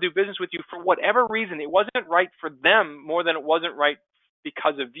didn't want to do business with you for whatever reason. It wasn't right for them more than it wasn't right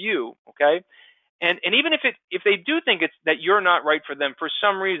because of you, okay? And even if they do think it's that you're not right for them for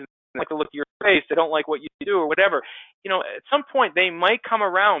some reason, they like the look of your face, they don't like what you do or whatever, at some point they might come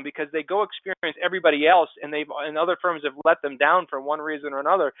around because they go experience everybody else and other firms have let them down for one reason or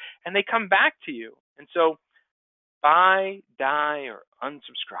another, and they come back to you. And so buy, die, or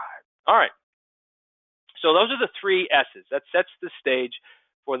unsubscribe. All right. So those are the 3 S's. That sets the stage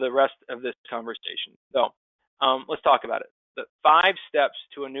for the rest of this conversation. So let's talk about it. The 5 steps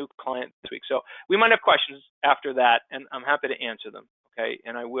to a new client this week. So we might have questions after that, and I'm happy to answer them, okay?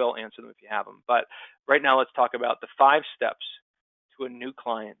 And I will answer them if you have them. But right now, let's talk about the 5 steps to a new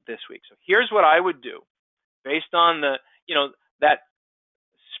client this week. So here's what I would do based on that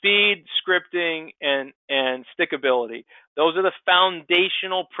speed, scripting, and stickability. Those are the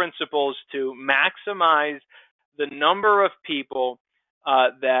foundational principles to maximize the number of people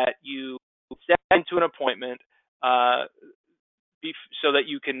that you set into an appointment so that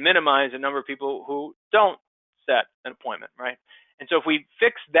you can minimize the number of people who don't set an appointment, right? And so if we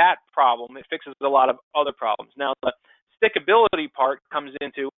fix that problem, it fixes a lot of other problems. Now, the stickability part comes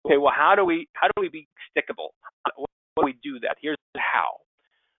into, okay, well, how do we be stickable? How do we do that? Here's how.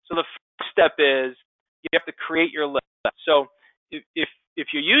 So the first step is you have to create your list. So if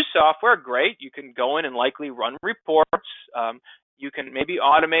you use software, great. You can go in and likely run reports. You can maybe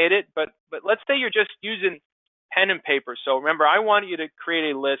automate it, but let's say you're just using pen and paper. So remember, I want you to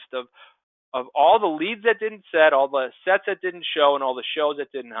create a list of all the leads that didn't set, all the sets that didn't show, and all the shows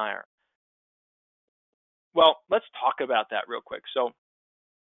that didn't hire. Well, let's talk about that real quick. So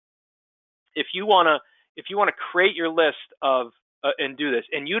if you want to create your list of and do this,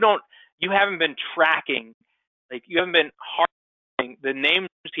 and you haven't been tracking, like you haven't been harvesting the names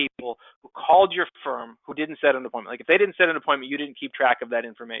of people who called your firm who didn't set an appointment. Like if they didn't set an appointment, you didn't keep track of that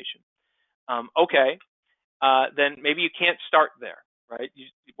information. Okay. Then maybe you can't start there, right?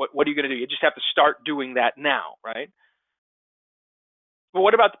 What are you going to do? You just have to start doing that now, right? But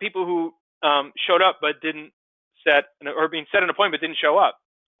what about the people who showed up but didn't set an appointment but didn't show up?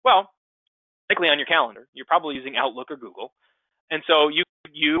 Well, likely on your calendar. You're probably using Outlook or Google, and so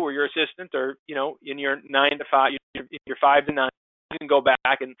you or your assistant, or in your 9 to 5, your 5 to 9, you can go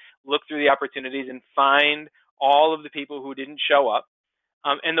back and look through the opportunities and find all of the people who didn't show up.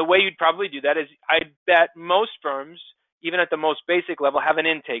 And the way you'd probably do that is, I bet most firms, even at the most basic level, have an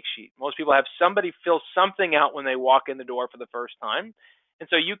intake sheet. Most people have somebody fill something out when they walk in the door for the first time. And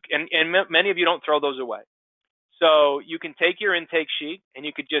so many of you don't throw those away. So you can take your intake sheet and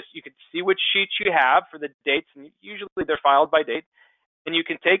you could see which sheets you have for the dates, and usually they're filed by date. And you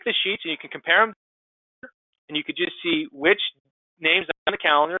can take the sheets and you can compare them, and you could just see which names on the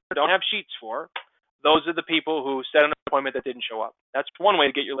calendar, don't have sheets for, those are the people who set an appointment that didn't show up. That's one way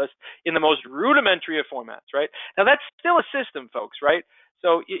to get your list in the most rudimentary of formats, right? Now, that's still a system, folks, right?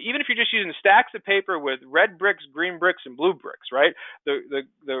 So even if you're just using stacks of paper with red bricks, green bricks, and blue bricks, right? The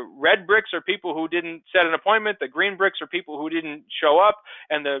red bricks are people who didn't set an appointment. The green bricks are people who didn't show up,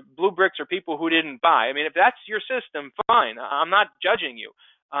 and the blue bricks are people who didn't buy. I mean, if that's your system, fine. I'm not judging you,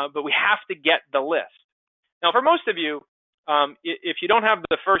 but we have to get the list. Now, for most of you, if you don't have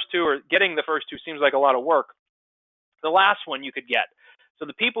the first two, or getting the first two seems like a lot of work, the last one you could get. So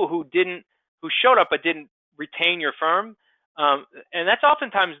the people who showed up but didn't retain your firm, and that's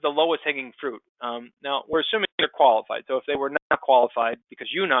oftentimes the lowest hanging fruit. Now, we're assuming they're qualified. So if they were not qualified because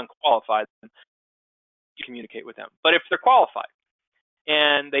you non-qualified, you communicate with them. But if they're qualified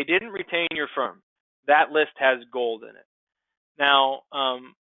and they didn't retain your firm, that list has gold in it. Now,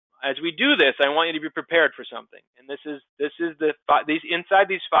 as we do this, I want you to be prepared for something. And this is inside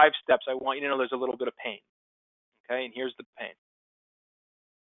these 5 steps, I want you to know there's a little bit of pain. Okay, and here's the pain.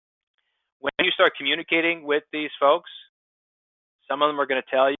 When you start communicating with these folks, some of them are going to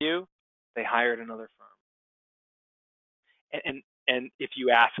tell you they hired another firm. And if you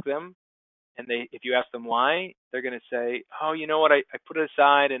ask them, if you ask them why, they're going to say, oh, you know what, I put it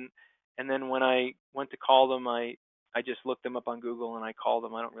aside, and then when I went to call them, I just looked them up on Google and I called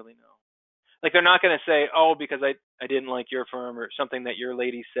them. I don't really know. Like, they're not going to say, oh, because I didn't like your firm, or something that your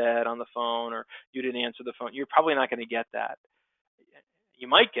lady said on the phone, or you didn't answer the phone. You're probably not going to get that. You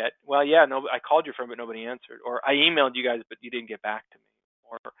might get, well, yeah, no, I called your firm, but nobody answered. Or I emailed you guys, but you didn't get back to me.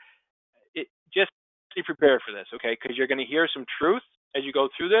 Or just be prepared for this, okay? Because you're going to hear some truth as you go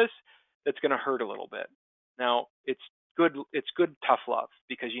through this that's going to hurt a little bit. Now, it's good tough love,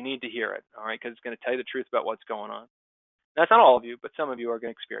 because you need to hear it, all right? Because it's going to tell you the truth about what's going on. That's not all of you, but some of you are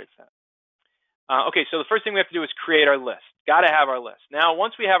going to experience that. Okay, so the first thing we have to do is create our list. Got to have our list. Now,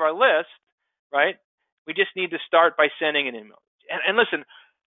 once we have our list, right, we just need to start by sending an email. And listen,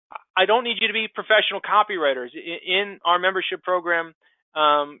 I don't need you to be professional copywriters. In our membership program,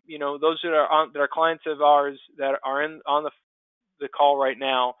 those that are clients of ours that are on the call right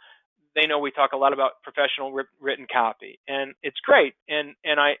now, they know we talk a lot about professional written copy, and it's great. And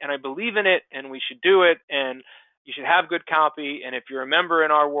I believe in it, and we should do it, and you should have good copy. And if you're a member in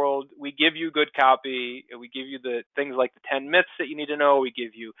our world, we give you good copy. We give you the things like the 10 myths that you need to know. We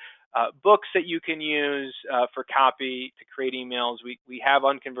give you books that you can use for copy to create emails. We have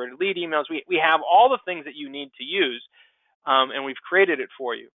unconverted lead emails. We have all the things that you need to use, and we've created it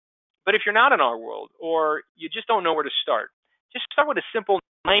for you. But if you're not in our world, or you just don't know where to start, just start with a simple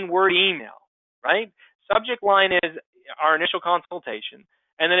 9-word email, right? Subject line is our initial consultation,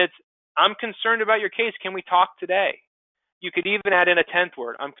 and then it's, I'm concerned about your case. Can we talk today? You could even add in a 10th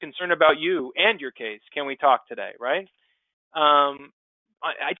word. I'm concerned about you and your case. Can we talk today, right?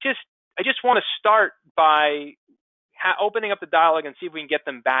 I just want to start by opening up the dialogue and see if we can get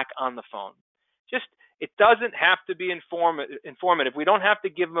them back on the phone. It doesn't have to be informative. We don't have to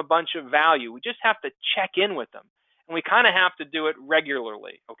give them a bunch of value. We just have to check in with them. And we kind of have to do it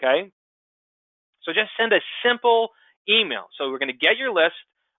regularly, okay? So just send a simple email. So we're going to get your list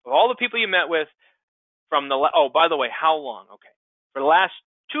of all the people you met with from by the way, how long? Okay. For the last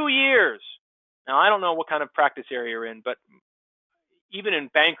 2 years. Now, I don't know what kind of practice area you're in, but even in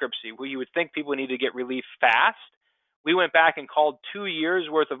bankruptcy, where you would think people need to get relief fast, we went back and called 2 years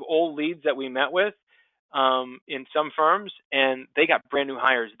worth of old leads that we met with in some firms, and they got brand new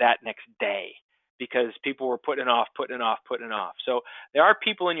hires that next day because people were putting it off. So there are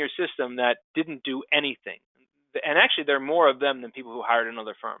people in your system that didn't do anything. And actually, there are more of them than people who hired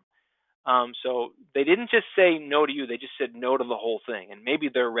another firm. So they didn't just say no to you. They just said no to the whole thing. And maybe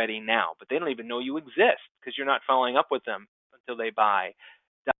they're ready now, but they don't even know you exist because you're not following up with them until they buy,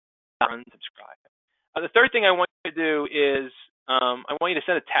 unsubscribe. The third thing I want you to do is I want you to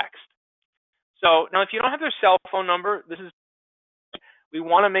send a text. So now if you don't have their cell phone number, we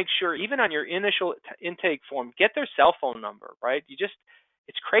want to make sure, even on your initial intake form, get their cell phone number, right?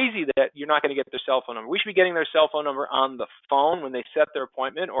 It's crazy that you're not going to get their cell phone number. We should be getting their cell phone number on the phone when they set their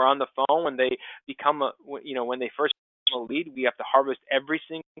appointment, or on the phone when they become when they first become a lead. We have to harvest every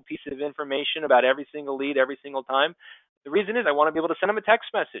single piece of information about every single lead every single time. The reason is I want to be able to send them a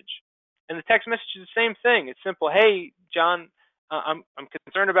text message. And the text message is the same thing. It's simple. Hey, John, I'm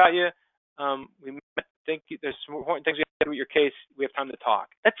concerned about you. We think there's some important things we have to do with your case. We have time to talk.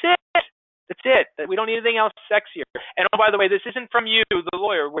 That's it. We don't need anything else sexier. And oh, by the way, this isn't from you, the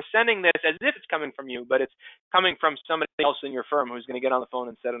lawyer. We're sending this as if it's coming from you, but it's coming from somebody else in your firm who's going to get on the phone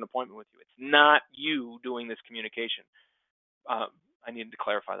and set an appointment with you. It's not you doing this communication. I needed to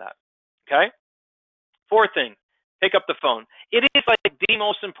clarify that. Okay? Fourth thing, Pick up the phone. It is like the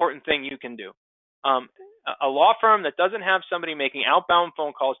most important thing you can do. A law firm that doesn't have somebody making outbound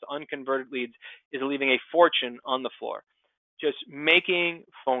phone calls to unconverted leads is leaving a fortune on the floor. Just making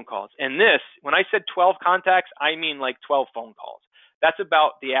phone calls. And this, when I said 12 contacts, I mean like 12 phone calls. That's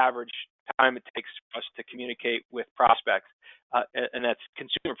about the average time it takes for us to communicate with prospects, and that's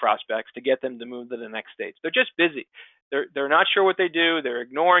consumer prospects, to get them to move to the next stage. They're just busy. They're not sure what they do. They're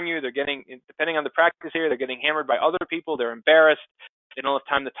ignoring you. They're getting, depending on the practice area, they're getting hammered by other people. They're embarrassed. They don't have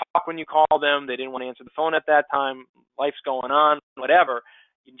time to talk when you call them. They didn't want to answer the phone at that time. Life's going on, whatever.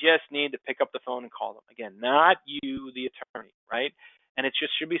 You just need to pick up the phone and call them. Again, not you, the attorney, right? And it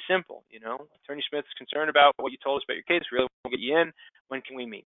just should be simple. Attorney Smith's concerned about what you told us about your case. Really want to get you in. When can we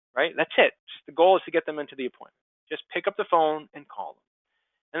meet? Right? That's it. Just the goal is to get them into the appointment. Just pick up the phone and call them.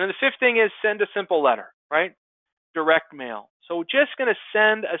 And then the fifth thing is send a simple letter, right? Direct mail. So just going to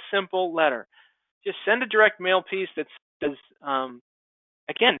send a simple letter. Just send a direct mail piece that says,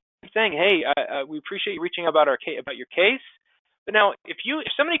 again, saying, hey, we appreciate you reaching out about your case. But now, if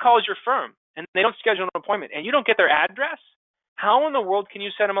somebody calls your firm and they don't schedule an appointment and you don't get their address, how in the world can you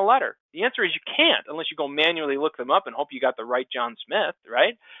send them a letter? The answer is you can't, unless you go manually look them up and hope you got the right John Smith,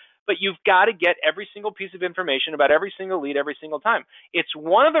 right? But you've got to get every single piece of information about every single lead every single time. It's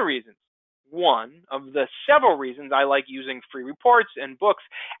one of the several reasons I like using free reports and books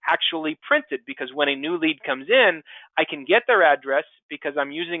actually printed, because when a new lead comes in, I can get their address because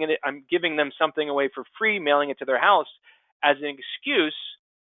I'm giving them something away for free, mailing it to their house as an excuse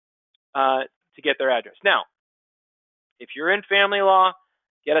to get their address. Now, if you're in family law,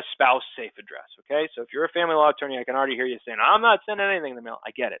 get a spouse safe address, okay? So if you're a family law attorney, I can already hear you saying, I'm not sending anything in the mail. I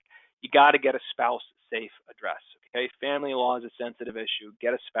get it. You got to get a spouse safe address, okay? Family law is a sensitive issue.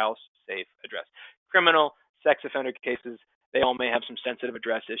 Get a spouse safe address. Criminal, sex offender cases, they all may have some sensitive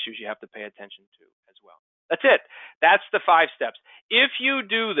address issues you have to pay attention to as well. That's it. That's the 5 steps. If you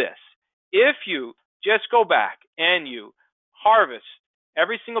do this, if you just go back and you harvest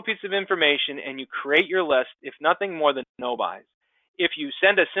every single piece of information and you create your list, if nothing more than no buys. If you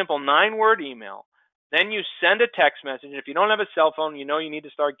send a simple 9-word email, then you send a text message. If you don't have a cell phone, you need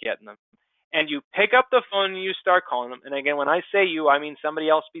to start getting them. And you pick up the phone and you start calling them. And again, when I say you, I mean somebody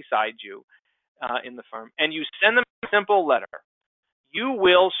else besides you in the firm. And you send them a simple letter. You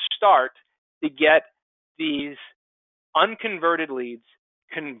will start to get these unconverted leads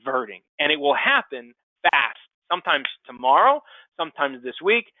converting. And it will happen fast. Sometimes tomorrow, sometimes this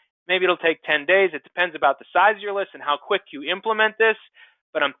week. Maybe it'll take 10 days. It depends about the size of your list and how quick you implement this.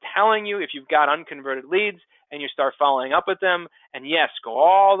 But I'm telling you, if you've got unconverted leads and you start following up with them, and yes, go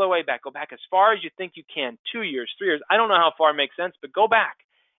all the way back. Go back as far as you think you can, 2 years, 3 years. I don't know how far it makes sense, but go back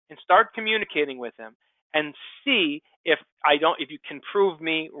and start communicating with them and see if you can prove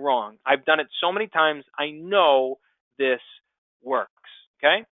me wrong. I've done it so many times. I know this works,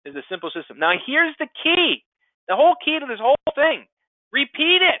 okay? It's a simple system. Now, here's the key. The whole key to this whole thing.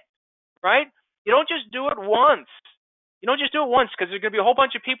 Repeat it, right? You don't just do it once. You don't just do it once, because there's going to be a whole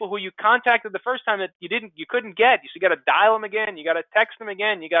bunch of people who you contacted the first time that you couldn't get. So you got to dial them again. You got to text them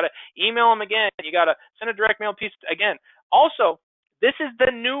again. You got to email them again. You got to send a direct mail piece again. Also, this is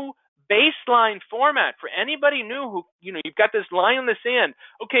the new baseline format for anybody new who, you've got this line in the sand.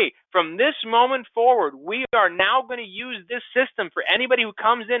 Okay, from this moment forward, we are now going to use this system for anybody who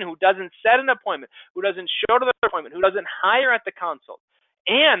comes in who doesn't set an appointment, who doesn't show to the appointment, who doesn't hire at the consult.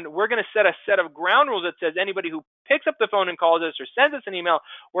 And we're going to set a set of ground rules that says anybody who picks up the phone and calls us or sends us an email,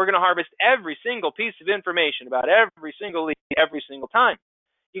 we're going to harvest every single piece of information about every single lead every single time.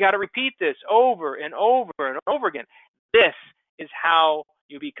 You got to repeat this over and over and over again. This is how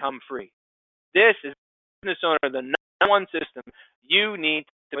you become free. This is business owner, the number one system you need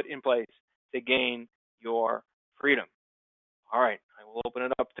to put in place to gain your freedom. All right, I will open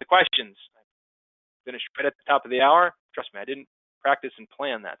it up to questions. I finished right at the top of the hour. Trust me, I didn't practice and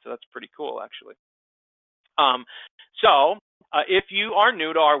plan that, so that's pretty cool, actually. If you are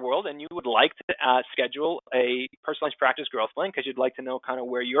new to our world and you would like to schedule a personalized practice growth plan because you'd like to know kind of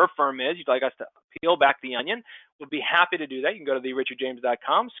where your firm is, you'd like us to peel back the onion, we'll be happy to do that. You can go to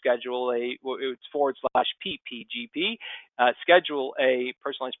therichardjames.com, schedule it's /PPGP, schedule a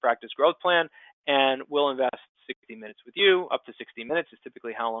personalized practice growth plan, and we'll invest 60 minutes with you. Up to 60 minutes is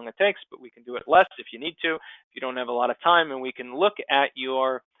typically how long it takes, but we can do it less if you need to, if you don't have a lot of time, and we can look at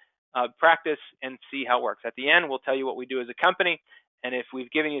your practice and see how it works. At the end, we'll tell you what we do as a company, and if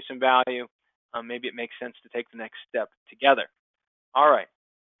we've given you some value, maybe it makes sense to take the next step together. All right.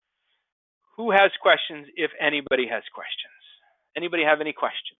 Who has questions, if anybody has questions? Anybody have any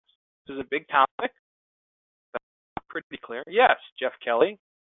questions? This is a big topic. Pretty clear. Yes, Jeff Kelly.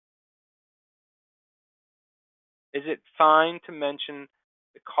 Is it fine to mention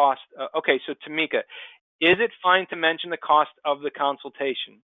the cost? Okay, so Tamika, is it fine to mention the cost of the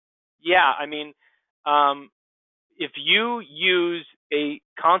consultation? Yeah, I mean, um, if you use a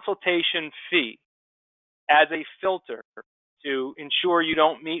consultation fee as a filter to ensure you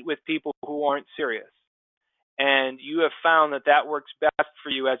don't meet with people who aren't serious, and you have found that that works best for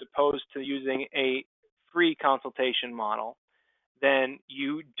you as opposed to using a free consultation model, then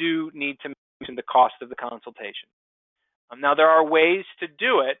you do need to mention the cost of the consultation. Now, there are ways to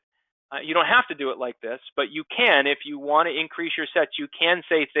do it. You don't have to do it like this, but you can, if you want to increase your sets, you can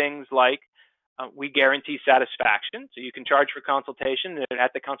say things like, we guarantee satisfaction. So you can charge for consultation. And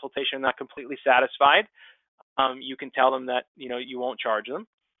at the consultation, not completely satisfied, you can tell them that you won't charge them.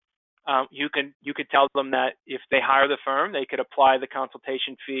 You could tell them that if they hire the firm, they could apply the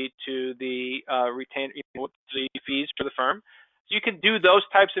consultation fee to the retained to the fees for the firm. So you can do those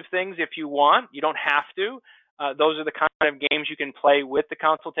types of things if you want. You don't have to. Those are the kind of games you can play with the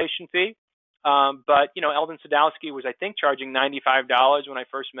consultation fee. But Eldon Sadowski was, I think, charging $95 when I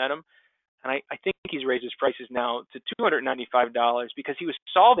first met him, and I think he's raised his prices now to $295 because he was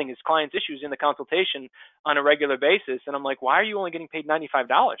solving his clients' issues in the consultation on a regular basis. And I'm like, why are you only getting paid $95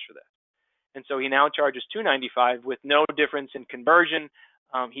 for this? And so he now charges $295 with no difference in conversion.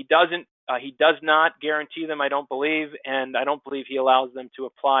 He does not guarantee them, I don't believe, and I don't believe he allows them to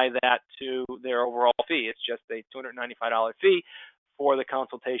apply that to their overall fee. It's just a $295 fee for the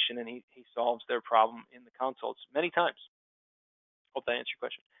consultation, and he solves their problem in the consults many times. Hope that answers your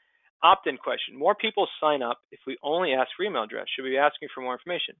question. Opt-in question. More people sign up if we only ask for email address. Should we be asking for more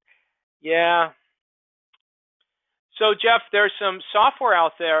information? Yeah. So Jeff, there's some software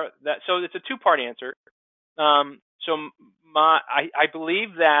out there so it's a two-part answer. I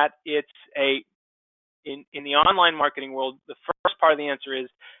believe that it's in the online marketing world, the first part of the answer is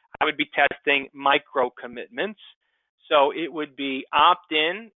I would be testing micro commitments. So it would be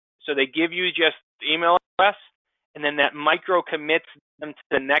opt-in. So they give you just the email address, and then that micro commits them to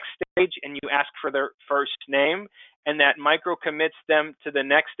the next stage, and you ask for their first name, and that micro commits them to the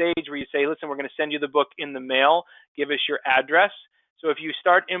next stage where you say, listen, we're going to send you the book in the mail, give us your address. So if you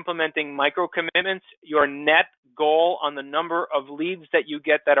start implementing micro commitments, your net goal on the number of leads that you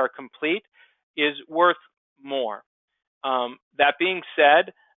get that are complete is worth more. That being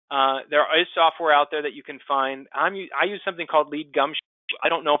said, there is software out there that you can find. I use something called Lead Gumshoe. I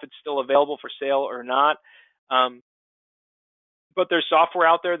don't know if it's still available for sale or not. But there's software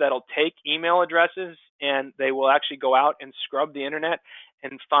out there that'll take email addresses and they will actually go out and scrub the internet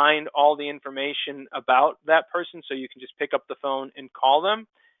and find all the information about that person, so you can just pick up the phone and call them.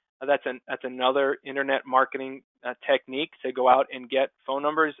 That's another internet marketing technique, to go out and get phone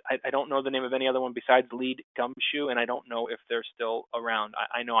numbers. I don't know the name of any other one besides Lead Gumshoe, and I don't know if they're still around.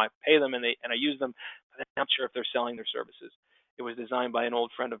 I know I pay them and I use them, but I'm not sure if they're selling their services. It was designed by an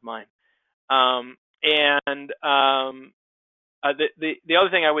old friend of mine. The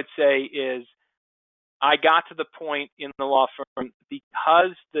other thing I would say is I got to the point in the law firm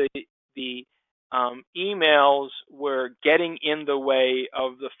because the emails were getting in the way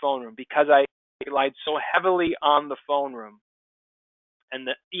of the phone room, because I relied so heavily on the phone room and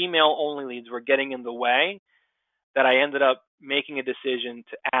the email only leads were getting in the way, that I ended up making a decision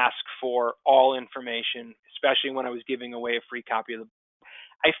to ask for all information, especially when I was giving away a free copy of the book.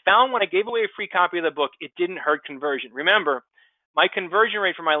 I found when I gave away a free copy of the book, it didn't hurt conversion. Remember, my conversion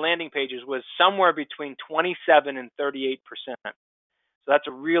rate for my landing pages was somewhere between 27 and 38%. So that's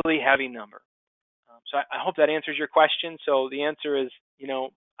a really heavy number. So I hope that answers your question. So the answer is,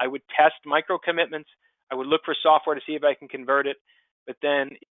 I would test micro commitments. I would look for software to see if I can convert it. But then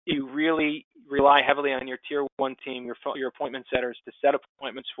you really rely heavily on your tier one team, your appointment setters, to set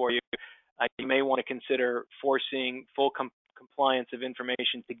appointments for you. You may want to consider forcing full compliance of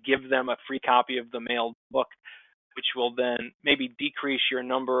information to give them a free copy of the mailed book, which will then maybe decrease your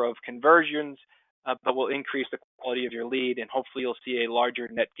number of conversions, but will increase the quality of your lead, and hopefully you'll see a larger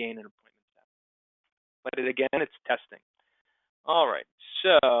net gain in appointment set. But again, it's testing. All right,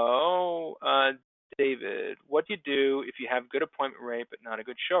 so David, what do you do if you have good appointment rate but not a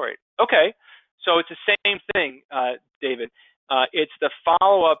good show rate? Okay, so it's the same thing, David. It's the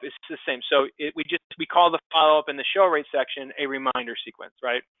follow-up is the same. So we call the follow-up in the show rate section a reminder sequence,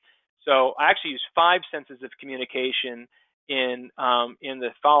 right? So I actually use 5 senses of communication in the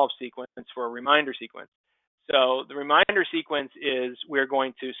follow-up sequence for a reminder sequence. So the reminder sequence is we're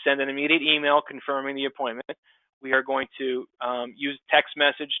going to send an immediate email confirming the appointment. We are going to use text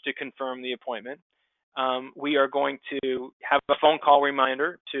message to confirm the appointment. We are going to have a phone call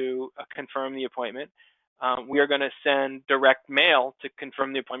reminder to confirm the appointment. We are going to send direct mail to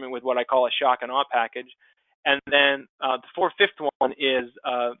confirm the appointment with what I call a shock and awe package. And then the fifth one is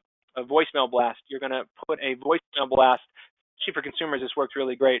a voicemail blast. You're going to put a voicemail blast, especially for consumers, this works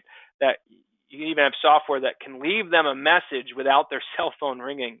really great, that you can even have software that can leave them a message without their cell phone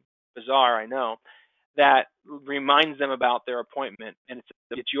ringing. Bizarre, I know. That reminds them about their appointment, and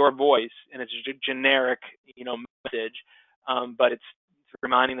it's your voice, and it's a generic, message, but it's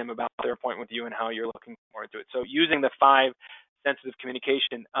reminding them about their appointment with you and how you're looking forward to it. So using the 5 sensitive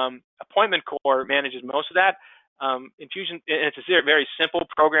communication, Appointment Core manages most of that. Infusion, it's a very simple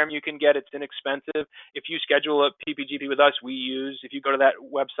program you can get. It's inexpensive. If you schedule a PPGP with us, if you go to that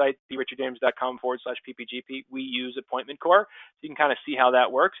website, therichardjames.com/PPGP, we use Appointment Core. So you can kind of see how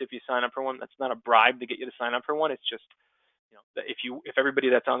that works. If you sign up for one, that's not a bribe to get you to sign up for one. It's just, if everybody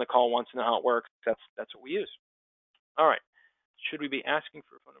that's on the call wants to know how it works, that's what we use. All right. Should we be asking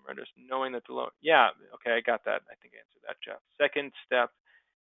for a phone number? Just knowing that the loan. Yeah. Okay. I got that. I think I answered that, Jeff. Second step.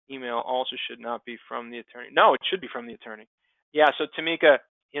 Email also should not be from the attorney. No, it should be from the attorney. Yeah, so Tamika,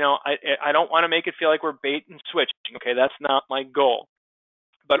 I don't want to make it feel like we're bait and switching. Okay, that's not my goal.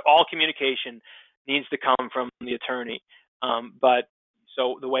 But all communication needs to come from the attorney. But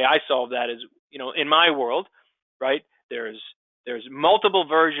so the way I solve that is, in my world, right, there's multiple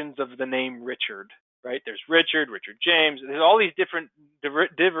versions of the name Richard, right? There's Richard James. There's all these different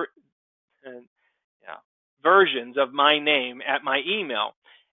versions of my name at my email.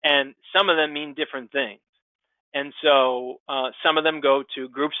 And some of them mean different things. And so some of them go to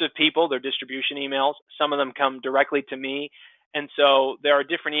groups of people, they're distribution emails. Some of them come directly to me. And so there are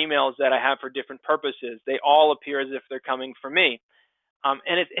different emails that I have for different purposes. They all appear as if they're coming from me.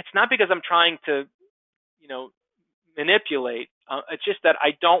 And it's not because I'm trying to, manipulate. It's just that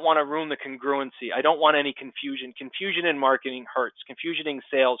I don't want to ruin the congruency. I don't want any confusion. Confusion in marketing hurts. Confusion in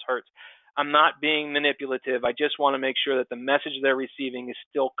sales hurts. I'm not being manipulative. I just want to make sure that the message they're receiving is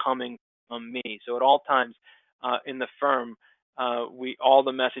still coming from me. So at all times in the firm, all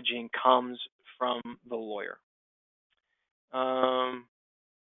the messaging comes from the lawyer. How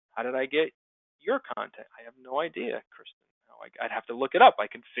did I get your contact? I have no idea, Kristen. I'd have to look it up. I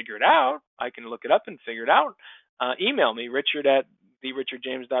can figure it out. I can look it up and figure it out. Email me,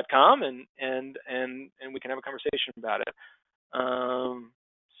 richard@therichardjames.com, and we can have a conversation about it.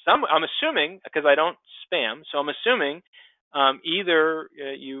 I'm assuming, because I don't spam, so I'm assuming either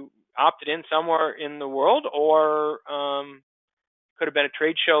you opted in somewhere in the world, or could have been a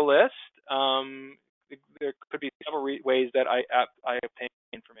trade show list. There could be several ways that I obtain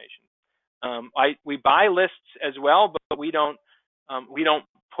information. We buy lists as well, but we don't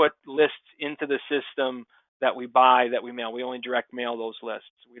put lists into the system that we buy, that we mail. We only direct mail those lists.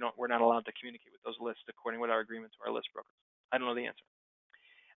 We're not allowed to communicate with those lists according with our agreements with our list brokers. I don't know the answer.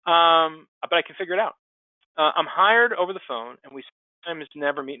 But I can figure it out. I'm hired over the phone, and we sometimes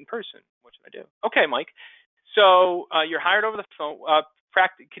never meet in person. What should I do? Okay, Mike. So you're hired over the phone.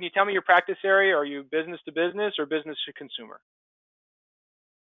 Can you tell me your practice area? Are you business to business or business to consumer?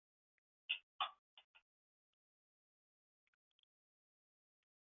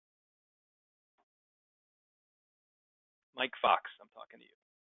 Mike Fox, I'm talking to you.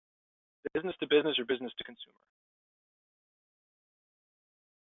 Business to business or business to consumer?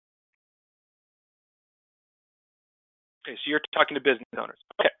 Okay, so you're talking to business owners.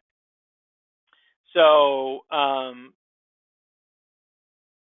 Okay. So,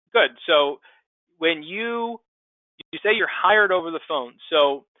 good. So when you say you're hired over the phone,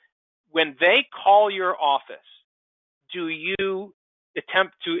 so when they call your office, do you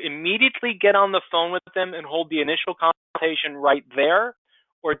attempt to immediately get on the phone with them and hold the initial consultation right there,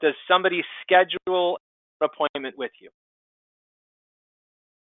 or does somebody schedule an appointment with you?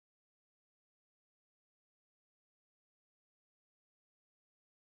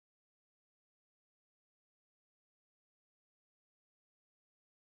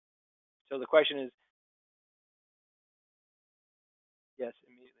 So the question is, yes,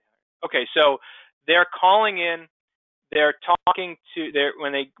 immediately hired. Okay, so they're calling in, they're talking to,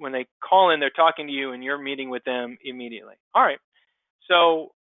 when they call in, they're talking to you, and you're meeting with them immediately. All right.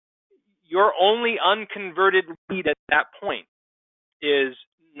 So your only unconverted lead at that point is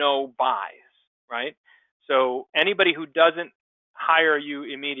no buys, right? So anybody who doesn't hire you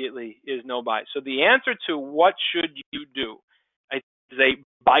immediately is no buy. So the answer to what should you do is a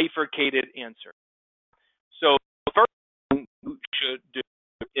bifurcated answer. So the first thing you should do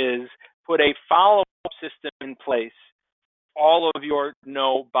is put a follow-up system in place, all of your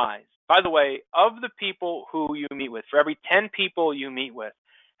no buys. By the way, of the people who you meet with, for every 10 people you meet with,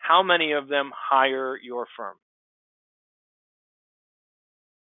 how many of them hire your firm?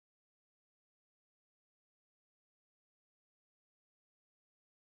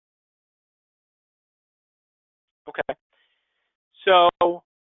 Okay. So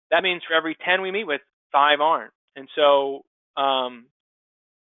that means for every 10 we meet with, 5 aren't. And so,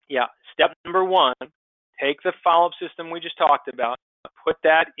 yeah, step number 1, take the follow-up system we just talked about, put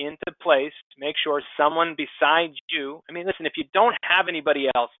that into place, make sure someone besides you, I mean, listen, if you don't have anybody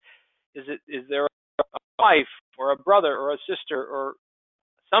else, is there a wife or a brother or a sister or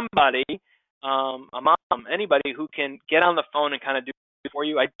somebody, a mom, anybody who can get on the phone and kind of do it for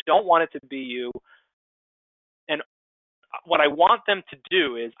you? I don't want it to be you. And what I want them to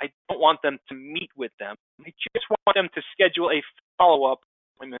do is I don't want them to meet with them. I just want them to schedule a follow-up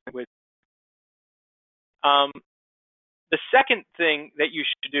appointment with. Um, the second thing that you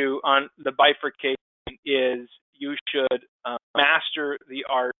should do on the bifurcation is you should master the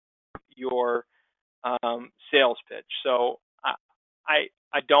art of your sales pitch. So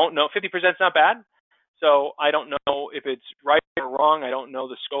I don't know. 50% is not bad. So I don't know if it's right or wrong. I don't know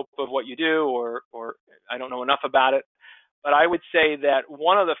the scope of what you do, or I don't know enough about it. But I would say that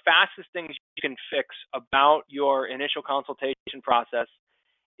one of the fastest things you can fix about your initial consultation process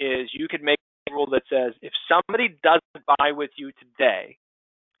is you could make a rule that says if somebody doesn't buy with you today,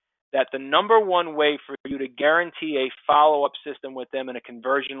 that the number one way for you to guarantee a follow-up system with them and a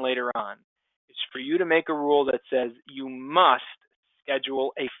conversion later on is for you to make a rule that says you must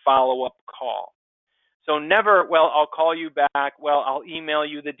schedule a follow-up call. So never, well, I'll call you back. Well, I'll email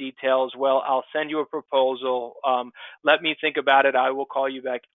you the details. Well, I'll send you a proposal. Let me think about it. I will call you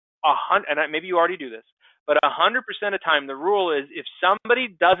back. And maybe you already do this, but 100% of the time, the rule is if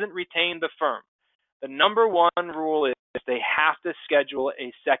somebody doesn't retain the firm, the number one rule is they have to schedule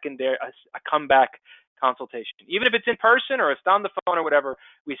a secondary, a comeback consultation. Even if it's in person or it's on the phone or whatever,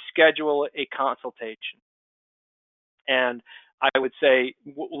 we schedule a consultation. And I would say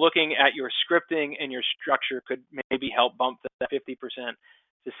looking at your scripting and your structure could maybe help bump that 50%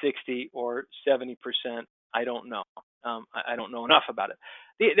 to 60 or 70%. I don't know. I don't know enough about it.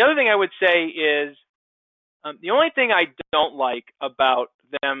 The other thing I would say is the only thing I don't like about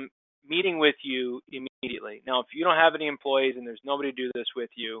them meeting with you immediately. Now, if you don't have any employees and there's nobody to do this with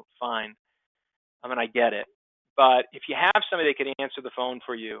you, fine. I mean, I get it. But if you have somebody that can answer the phone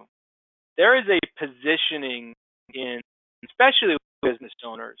for you, there is a positioning in, especially with business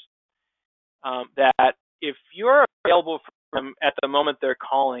owners, that if you're available for them at the moment they're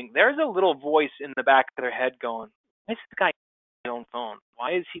calling, there's a little voice in the back of their head going, why is this guy on his own phone?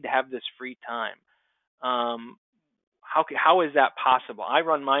 Why does he have this free time? How is that possible? I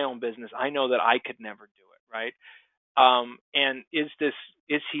run my own business. I know that I could never do it, right? And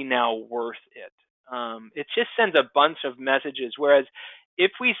is he now worth it? It just sends a bunch of messages. Whereas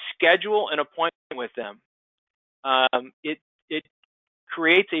if we schedule an appointment with them, it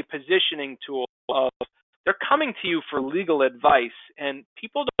creates a positioning tool of they're coming to you for legal advice, and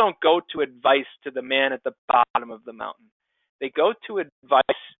people don't go to advice to the man at the bottom of the mountain. They go to advice.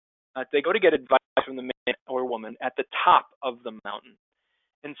 They go to get advice from the man or woman at the top of the mountain.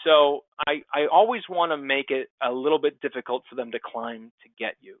 And so I always want to make it a little bit difficult for them to climb to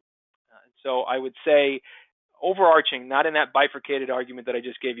get you. So I would say overarching, not in that bifurcated argument that I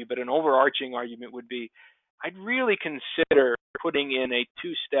just gave you, but an overarching argument would be I'd really consider putting in a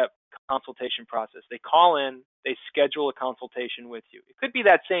 2-step consultation process. They call in, they schedule a consultation with you. It could be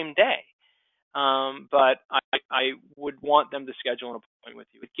that same day, but I would want them to schedule an appointment with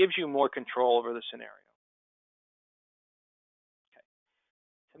you. It gives you more control over the scenario.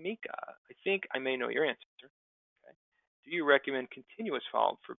 Tamika, I think I may know your answer. Okay. Do you recommend continuous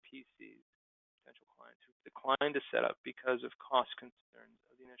follow-up for PCs, potential clients who decline to set up because of cost concerns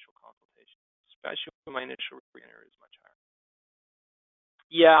of the initial consultation, especially when my initial retainer is much higher?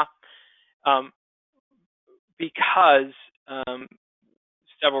 Yeah, because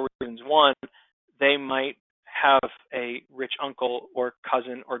several reasons. One, they might have a rich uncle or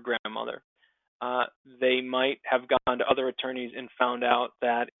cousin or grandmother. They might have gone to other attorneys and found out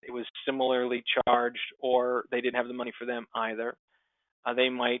that it was similarly charged, or they didn't have the money for them either. They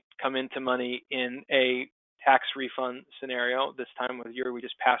might come into money in a tax refund scenario. This time of year we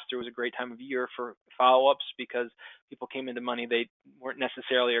just passed through was a great time of year for follow-ups because people came into money they weren't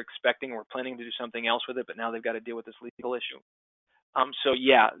necessarily expecting or were planning to do something else with it, but now they've got to deal with this legal issue. So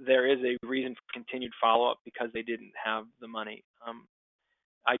yeah, there is a reason for continued follow-up because they didn't have the money.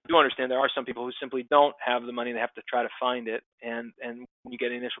 I do understand there are some people who simply don't have the money. They have to try to find it. And when you get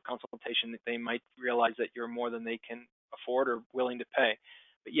an initial consultation, they might realize that you're more than they can afford or willing to pay.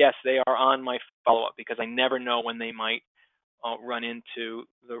 But yes, they are on my follow-up because I never know when they might run into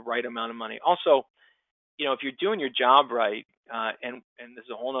the right amount of money. Also, if you're doing your job right, and this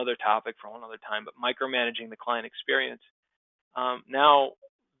is a whole other topic for a whole other time, but micromanaging the client experience, now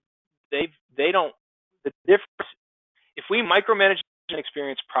they don't, the difference If we micromanage an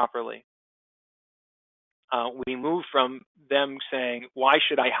experience properly, we move from them saying, why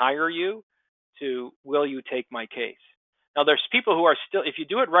should I hire you, to will you take my case? Now, there's people who are still, if you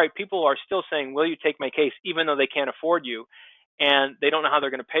do it right, people are still saying, will you take my case, even though they can't afford you and they don't know how they're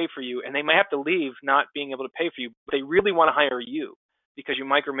going to pay for you, and they might have to leave not being able to pay for you, but they really want to hire you because you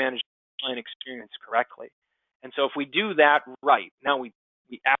micromanage the client experience correctly. And so if we do that right, now we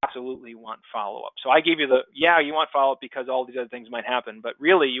absolutely want follow-up. So I gave you you want follow-up because all these other things might happen, but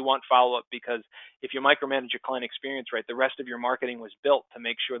really you want follow-up because if you micromanage your client experience right, the rest of your marketing was built to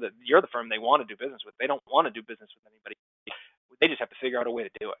make sure that you're the firm they want to do business with. They don't want to do business with anybody. They just have to figure out a way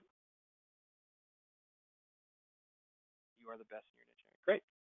to do it. You are the best in your niche. Great.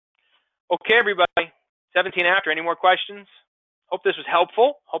 Okay, everybody. 17 after. Any more questions? Hope this was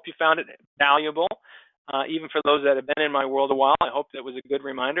helpful. Hope you found it valuable. Even for those that have been in my world a while, I hope that was a good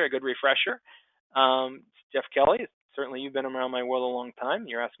reminder, a good refresher. Jeff Kelly, certainly you've been around my world a long time.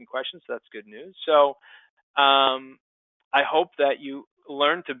 You're asking questions, so that's good news. So I hope that you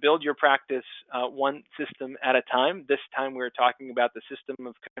learn to build your practice one system at a time. This time we were talking about the system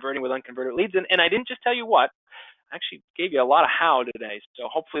of converting with unconverted leads. And I didn't just tell you what. I actually gave you a lot of how today. So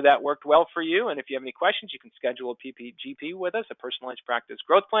hopefully that worked well for you. And if you have any questions, you can schedule a PPGP with us, a personalized practice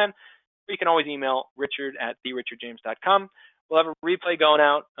growth plan. Or you can always email richard@therichardjames.com. We'll have a replay going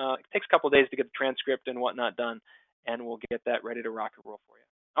out. It takes a couple of days to get the transcript and whatnot done, and we'll get that ready to rock and roll for you.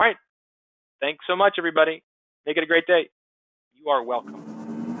 All right. Thanks so much, everybody. Make it a great day. You are welcome.